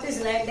us what is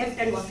left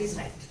and what is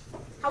right.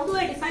 How do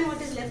I define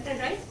what is left and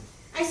right?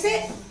 I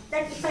say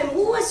that if I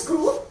move a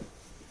screw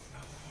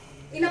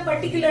in a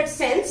particular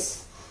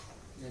sense,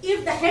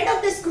 if the head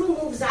of the screw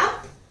moves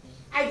up,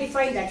 I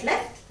define that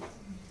left.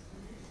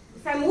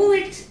 If I move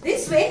it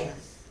this way,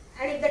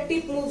 and if the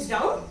tip moves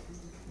down,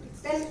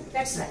 then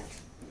that's right.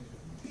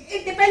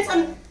 It depends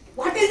on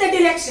what is the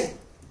direction.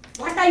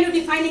 What are you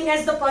defining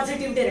as the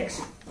positive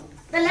direction?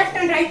 The left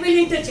and right will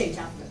interchange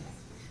after that.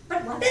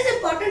 But what is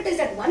important is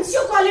that once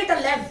you call it a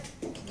left,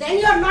 then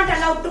you are not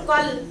allowed to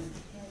call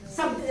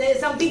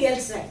something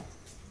else right.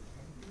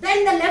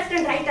 Then the left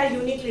and right are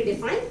uniquely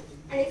defined,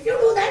 and if you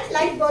do that,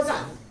 life goes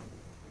on.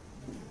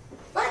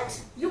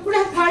 But you could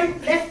have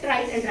called left,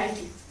 right, and right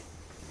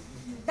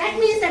left. That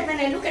means that when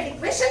I look at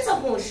equations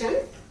of motion,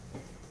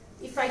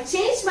 if I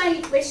change my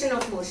equation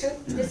of motion,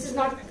 this is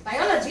not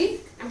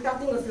biology, I'm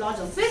talking of laws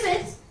of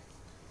physics.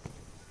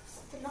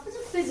 The laws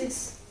of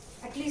physics,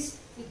 at least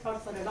we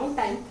thought for a long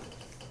time,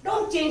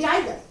 don't change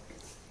either.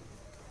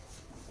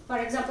 For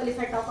example, if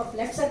I talk of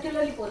left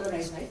circularly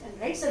polarized light and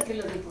right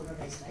circularly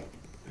polarized light,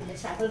 they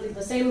travel with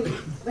the same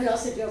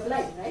velocity of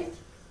light, right?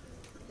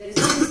 There is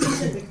no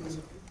distinction between the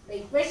two. The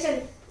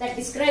equation that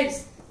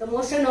describes the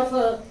motion of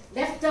a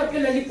left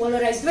circularly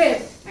polarized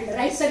wave and a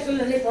right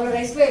circularly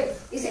polarized wave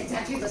is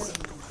exactly the same.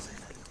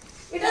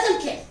 It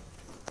doesn't care.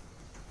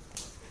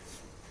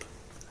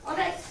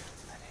 Alright.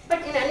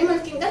 But in animal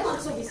kingdom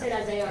also we said,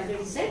 as I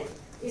already said,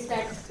 is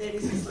that there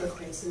is this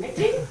left-right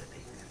symmetry.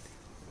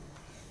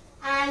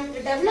 And the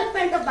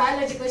development of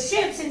biological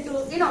shapes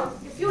into,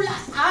 if you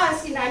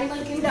ask in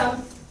animal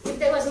kingdom, if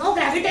there was no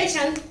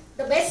gravitation,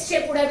 the best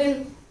shape would have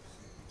been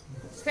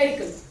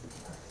spherical.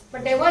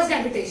 But there was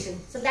gravitation,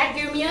 so that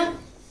gave me a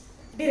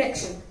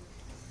direction.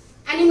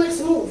 Animals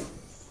move.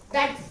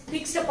 That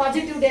fixed a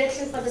positive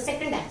direction for the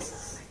second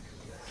axis.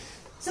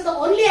 So the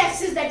only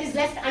axis that is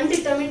left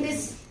undetermined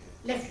is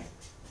left-right.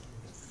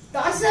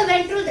 Dorsal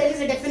ventral, there is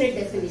a definite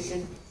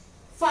definition.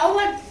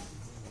 Forward,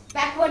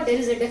 backward, there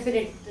is a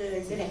definite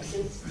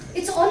direction.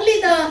 It's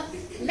only the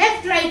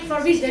left-right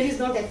for which there is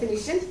no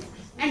definition,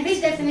 and which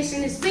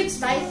definition is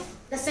fixed by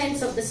the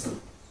sense of the screw.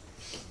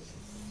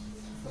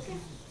 Okay.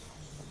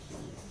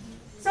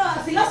 So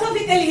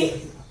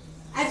philosophically,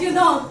 as you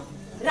know,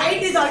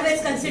 right is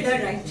always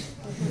considered right.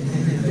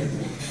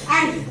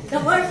 And the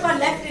word for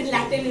left in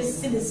Latin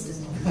is sinistra.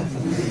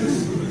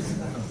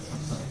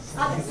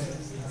 Okay.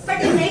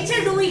 But in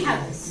nature, do we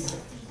have this?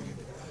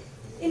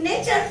 In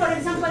nature, for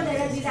example, there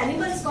are these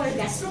animals called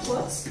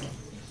gastropods,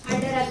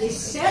 and there are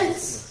these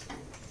shells.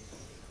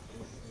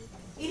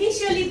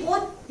 Initially,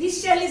 both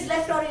this shell is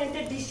left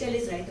oriented, this shell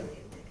is right oriented.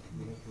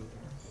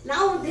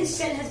 Now this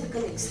shell has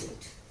become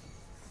extinct.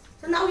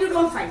 So now you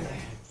don't find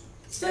that.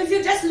 So if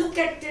you just look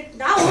at it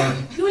now,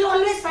 you will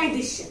always find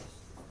this shell.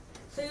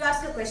 So you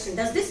ask a question,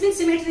 does this mean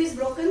symmetry is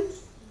broken?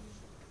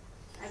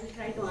 I will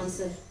try to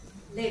answer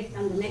later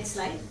on the next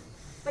slide.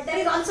 But there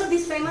is also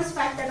this famous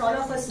fact that all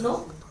of us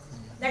know,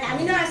 that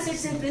amino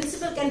acids in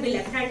principle can be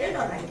left-handed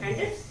or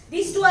right-handed.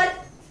 These two are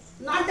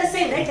not the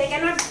same, right? They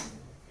cannot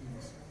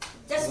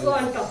just go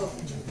on top of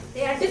each other.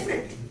 They are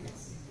different.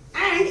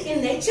 And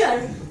in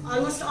nature,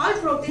 almost all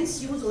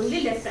proteins use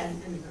only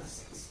left-hand amino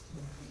acids.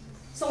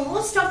 So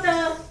most of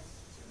the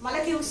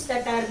molecules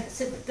that are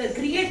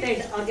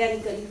created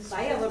organically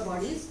by our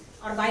bodies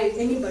or by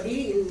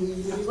anybody in the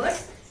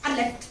universe are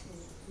left.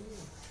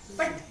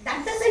 But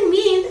that doesn't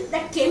mean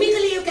that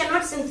chemically you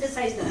cannot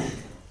synthesize the right.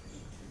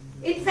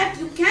 In fact,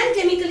 you can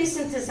chemically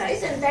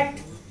synthesize, and that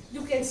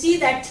you can see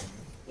that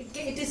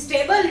it is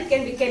stable, it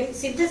can be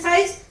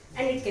synthesized,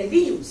 and it can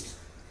be used.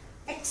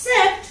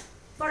 Except,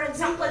 for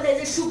example, there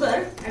is a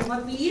sugar, and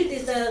what we eat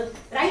is the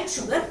right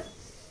sugar,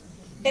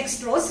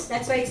 dextrose,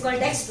 that's why it's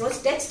called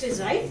dextrose, dext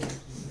is right.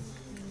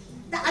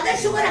 The other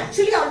sugar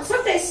actually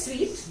also tastes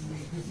sweet,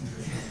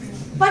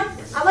 but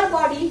our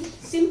body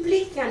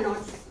simply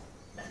cannot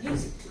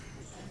use it.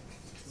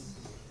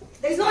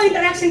 There is no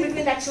interaction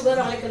between that sugar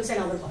molecules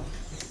and our body.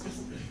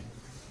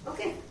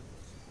 Okay?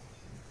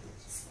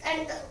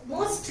 And the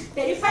most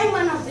terrifying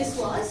one of this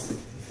was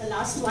the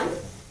last one.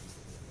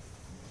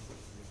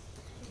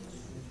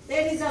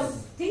 There is a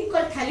thing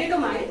called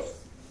thalidomide,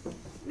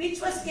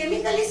 which was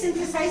chemically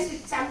synthesized.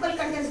 Its sample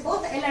contains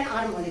both L and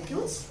R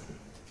molecules.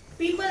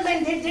 People,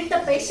 when they did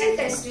the patient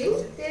testing,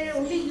 they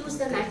only used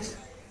the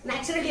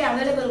naturally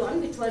available one,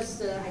 which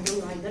was, I don't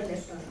know, either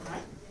left or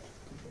right.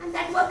 And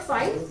that worked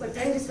fine, but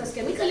then this was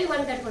chemically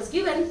one that was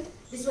given.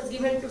 This was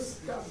given to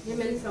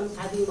women from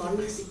having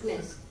morning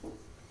sickness.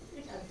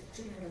 It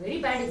actually had a very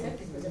bad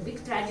effect. It was a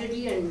big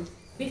tragedy and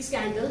big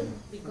scandal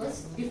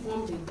because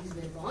deformed babies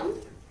were born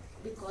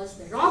because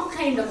the wrong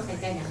kind of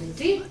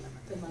chirality,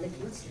 the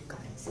molecules did not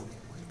accept.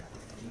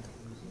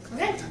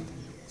 Correct?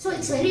 So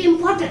it's very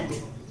important.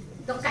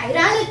 The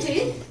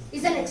chirality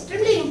is an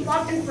extremely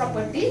important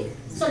property.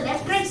 So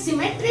left-right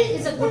symmetry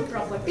is a good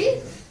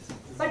property,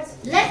 but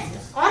left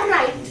or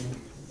right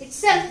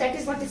itself, that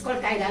is what is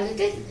called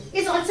chirality,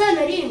 is also a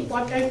very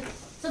important.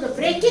 So the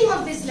breaking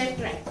of this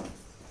left-right,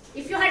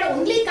 if you had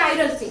only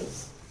chiral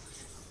things,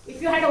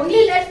 if you had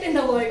only left in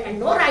the world and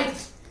no right,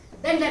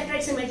 then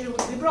left-right symmetry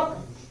would be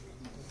broken.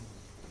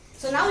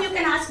 So now you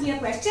can ask me a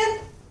question.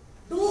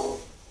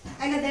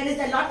 And there is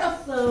a lot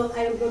of,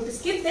 I am going to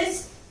skip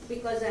this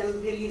because I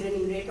am really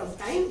running rate of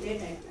time,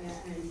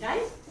 and time.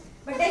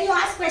 But then you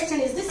ask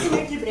question, is this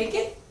symmetry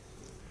breaking?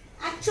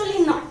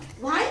 Actually not.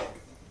 Why?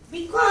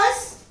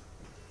 Because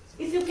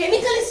if you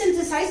chemically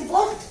synthesize,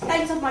 both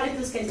types of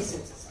molecules can be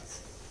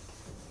synthesized.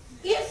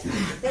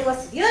 If they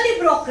was really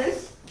broken,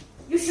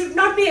 you should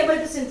not be able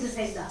to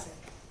synthesize the other.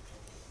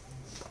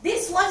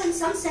 This was in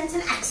some sense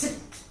an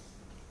accident.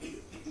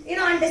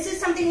 And this is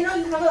something, you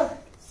have a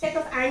set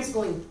of ants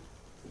going.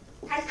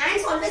 And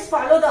ants always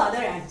follow the other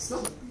ants,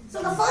 no?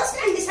 So the first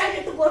ant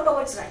decided to go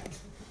towards right.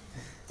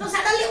 So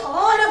suddenly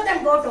all of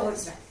them go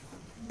towards right.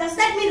 Does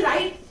that mean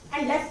right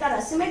and left are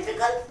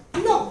asymmetrical?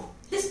 No.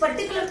 This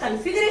particular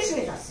configuration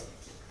is asymmetrical.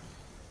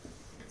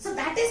 So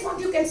that is what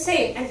you can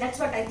say, and that's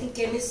what I think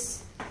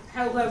chemists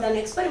who have done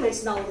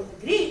experiments now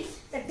agree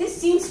that this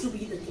seems to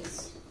be the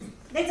case.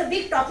 That's a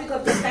big topic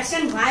of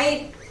discussion,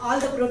 why all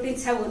the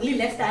proteins have only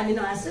left amino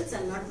acids.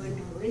 I'm not going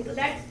to go into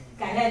that,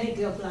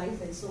 chirality of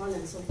life and so on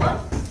and so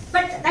forth.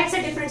 But that's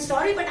a different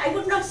story, but I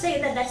would not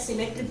say that that's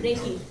symmetry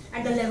breaking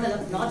at the level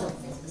of laws of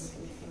physics.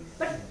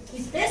 But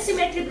is there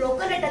symmetry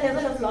broken at the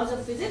level of laws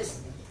of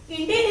physics?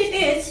 Indeed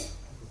it is,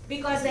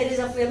 because there is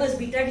a famous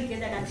beta decay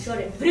that I'm sure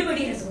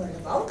everybody has heard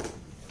about.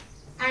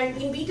 And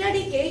in beta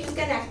decay, you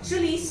can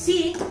actually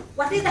see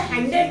what is the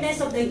handedness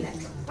of the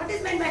electron. What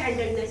is meant by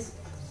handedness?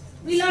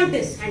 We learned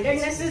this.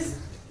 Handedness is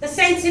the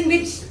sense in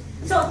which,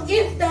 so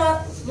if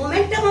the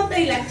momentum of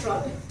the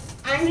electron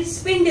and its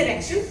spin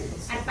direction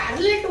are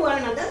parallel to one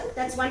another,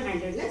 that's one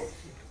handedness.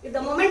 If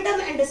the momentum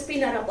and the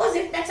spin are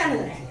opposite, that's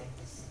another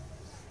handedness.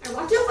 And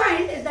what you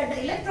find is that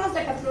the electrons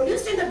that are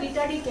produced in the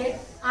beta decay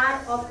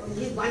are of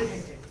only one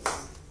handedness.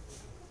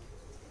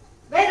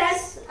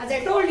 Whereas, as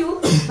I told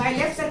you, by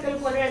left circle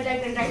polarized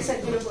light and right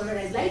circular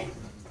polarized light,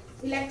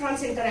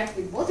 electrons interact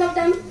with both of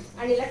them,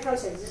 and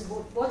electrons exist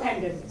both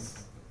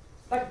handedness.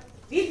 But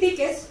weak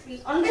decays will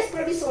always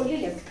produce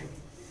only left handed.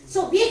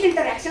 So weak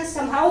interactions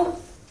somehow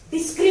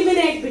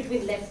discriminate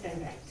between left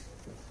and right.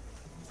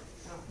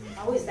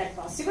 Now, how is that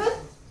possible?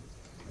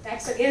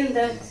 That's again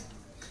the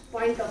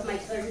point of my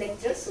third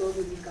lecture, so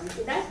we will come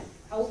to that.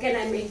 How can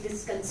I make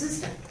this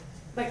consistent?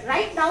 But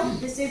right now,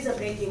 this is a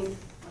breaking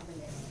of the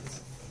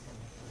layers.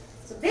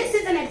 So this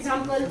is an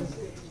example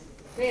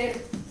where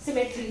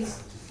symmetry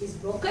is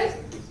broken.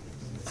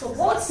 So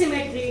both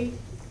symmetry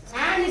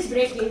and its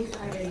breaking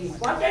are very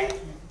important.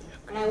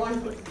 And I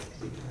want to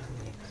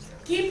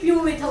keep you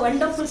with a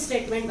wonderful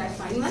statement by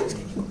Feynman.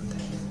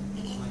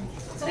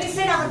 So he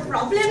said our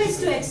problem is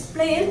to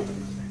explain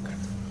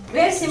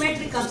where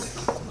symmetry comes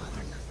from.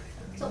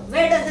 So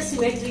where does the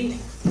symmetry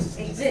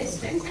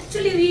exist? And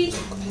actually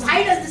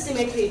why does the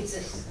symmetry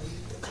exist?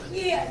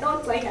 We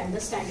don't quite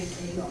understand it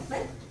very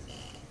often.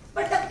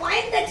 But the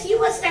point that he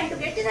was trying to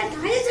get is that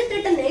why is it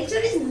that the nature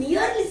is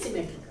nearly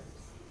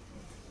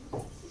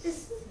symmetrical? It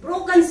is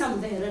broken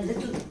somewhere a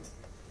little bit.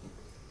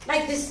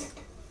 Like this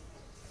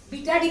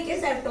beta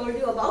decays I have told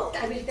you about.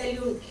 I will tell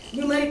you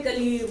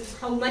numerically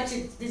how much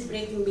this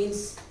breaking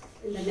means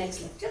in the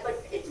next lecture,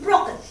 but it's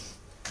broken.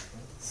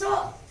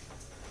 So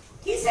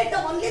he said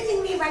the only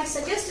thing we might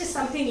suggest is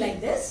something like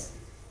this.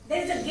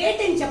 There is a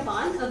gate in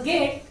Japan, a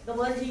gate, the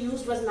word he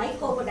used was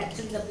Naiko, but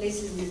actually the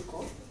place is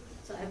Nikko.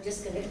 So I have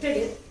just corrected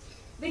it,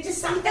 which is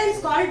sometimes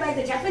called by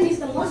the Japanese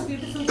the most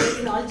beautiful gate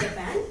in all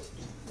Japan.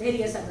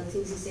 Various other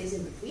things he says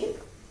in between.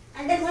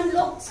 And then one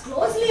looks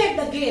closely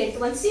at the gate,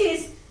 one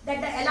sees that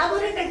the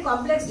elaborate and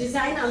complex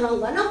design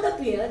along one of the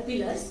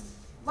pillars,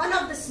 one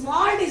of the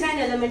small design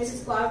elements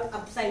is carved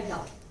upside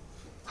down.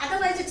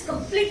 Otherwise it's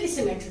completely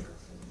symmetrical.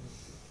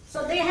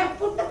 So they have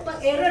put the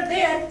error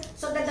there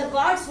so that the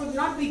gods would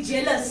not be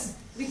jealous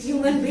with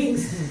human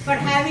beings for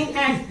having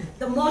had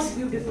the most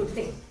beautiful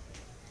thing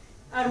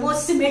or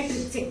most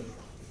symmetric thing.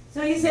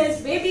 So he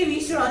says maybe we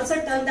should also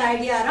turn the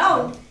idea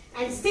around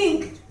and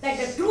think that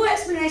the true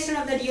explanation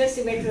of the real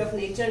symmetry of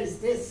nature is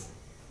this,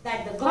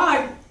 that the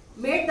God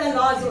made the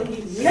laws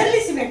only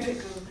nearly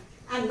symmetrical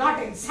and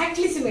not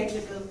exactly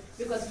symmetrical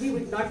because we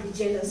would not be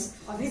jealous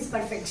of his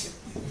perfection.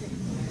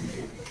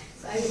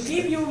 So I will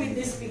leave you with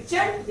this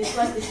picture. This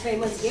was this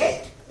famous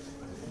gate.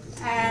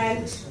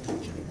 And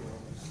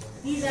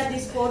these are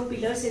these 4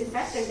 pillars in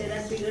fact, and there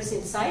are pillars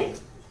inside.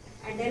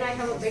 And then I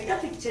have a better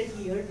picture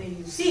here where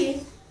you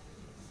see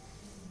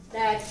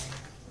that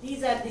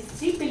these are the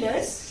 3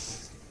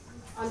 pillars.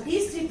 On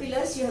these 3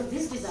 pillars you have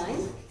this design,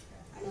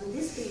 and on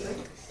this pillar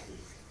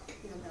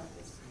you have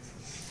this.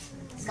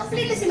 It's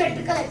completely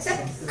symmetrical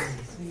except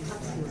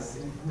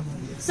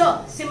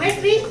so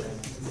symmetry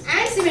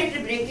and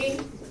symmetry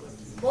breaking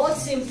both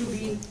seem to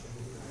be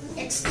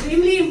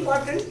extremely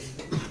important,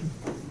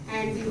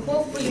 and we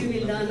hopefully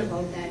will learn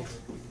about that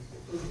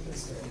in the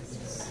next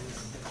lectures.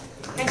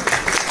 Thank you.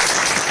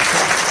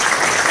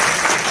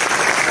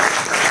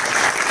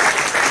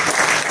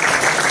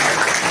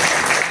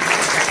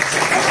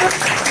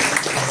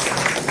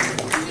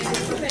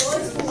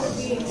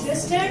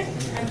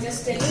 I'm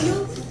just telling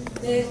you,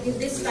 in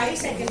these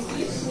slides I can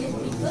keep with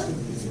people.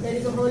 There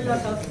is a whole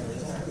lot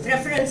of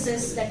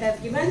references that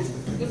I've given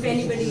if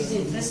anybody is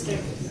interested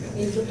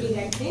in looking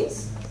at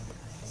things.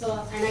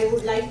 So, and I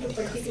would like to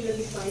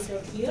particularly point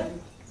out here,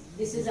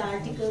 this is an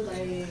article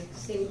by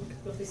Saint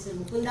Professor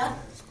Mukunda,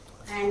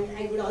 and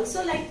I would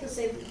also like to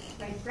say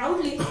quite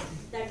proudly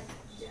that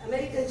the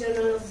American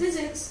Journal of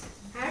Physics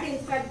had in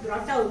fact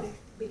brought out,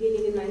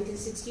 beginning in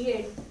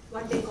 1968,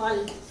 what they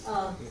call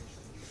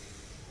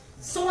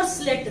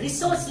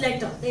resource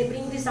letter. They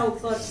bring this out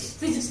for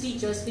physics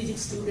teachers,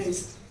 physics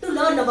students to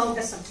learn about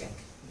a subject.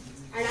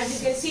 And as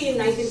you can see, in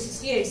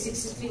 1968,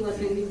 63 was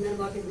when Wigner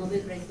got his Nobel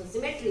Prize for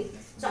symmetry.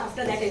 So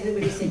after that,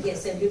 everybody said,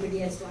 yes, everybody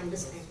has to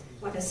understand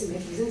what are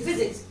symmetries in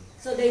physics.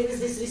 So there was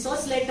this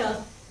resource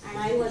letter, and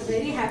I was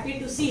very happy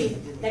to see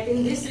that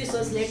in this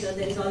resource letter,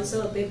 there is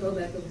also a paper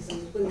by Professor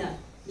Mukunda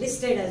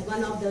listed as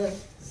one of the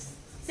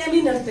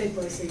seminal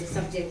papers in the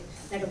subject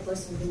that a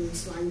person who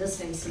needs to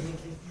understand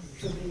symmetry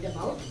should read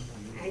about.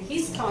 And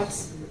his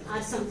thoughts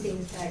are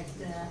something that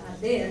are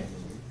there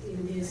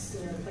in this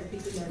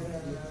particular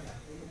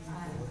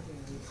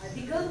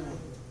article,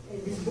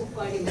 in this book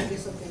called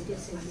Images of 20th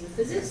Century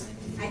Physics.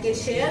 I can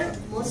share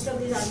most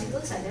of these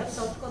articles. I have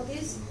soft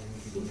copies.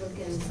 People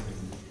can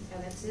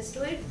have access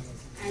to it.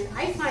 And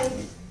I find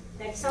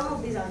that some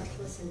of these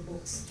articles and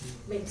books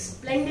make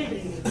splendid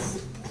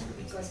readings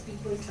because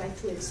people try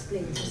to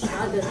explain these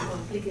rather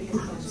complicated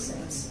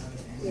concepts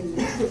in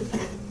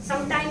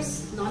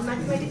sometimes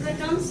non-mathematical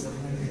terms,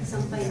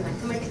 sometimes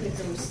mathematical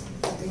terms.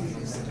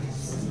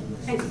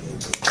 Thank you.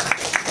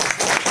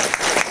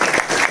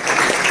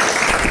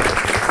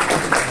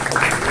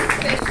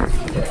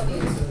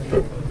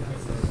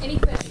 Any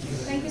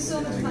questions? Thank you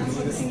so much, ma'am,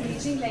 for this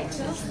engaging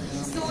lecture.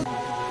 So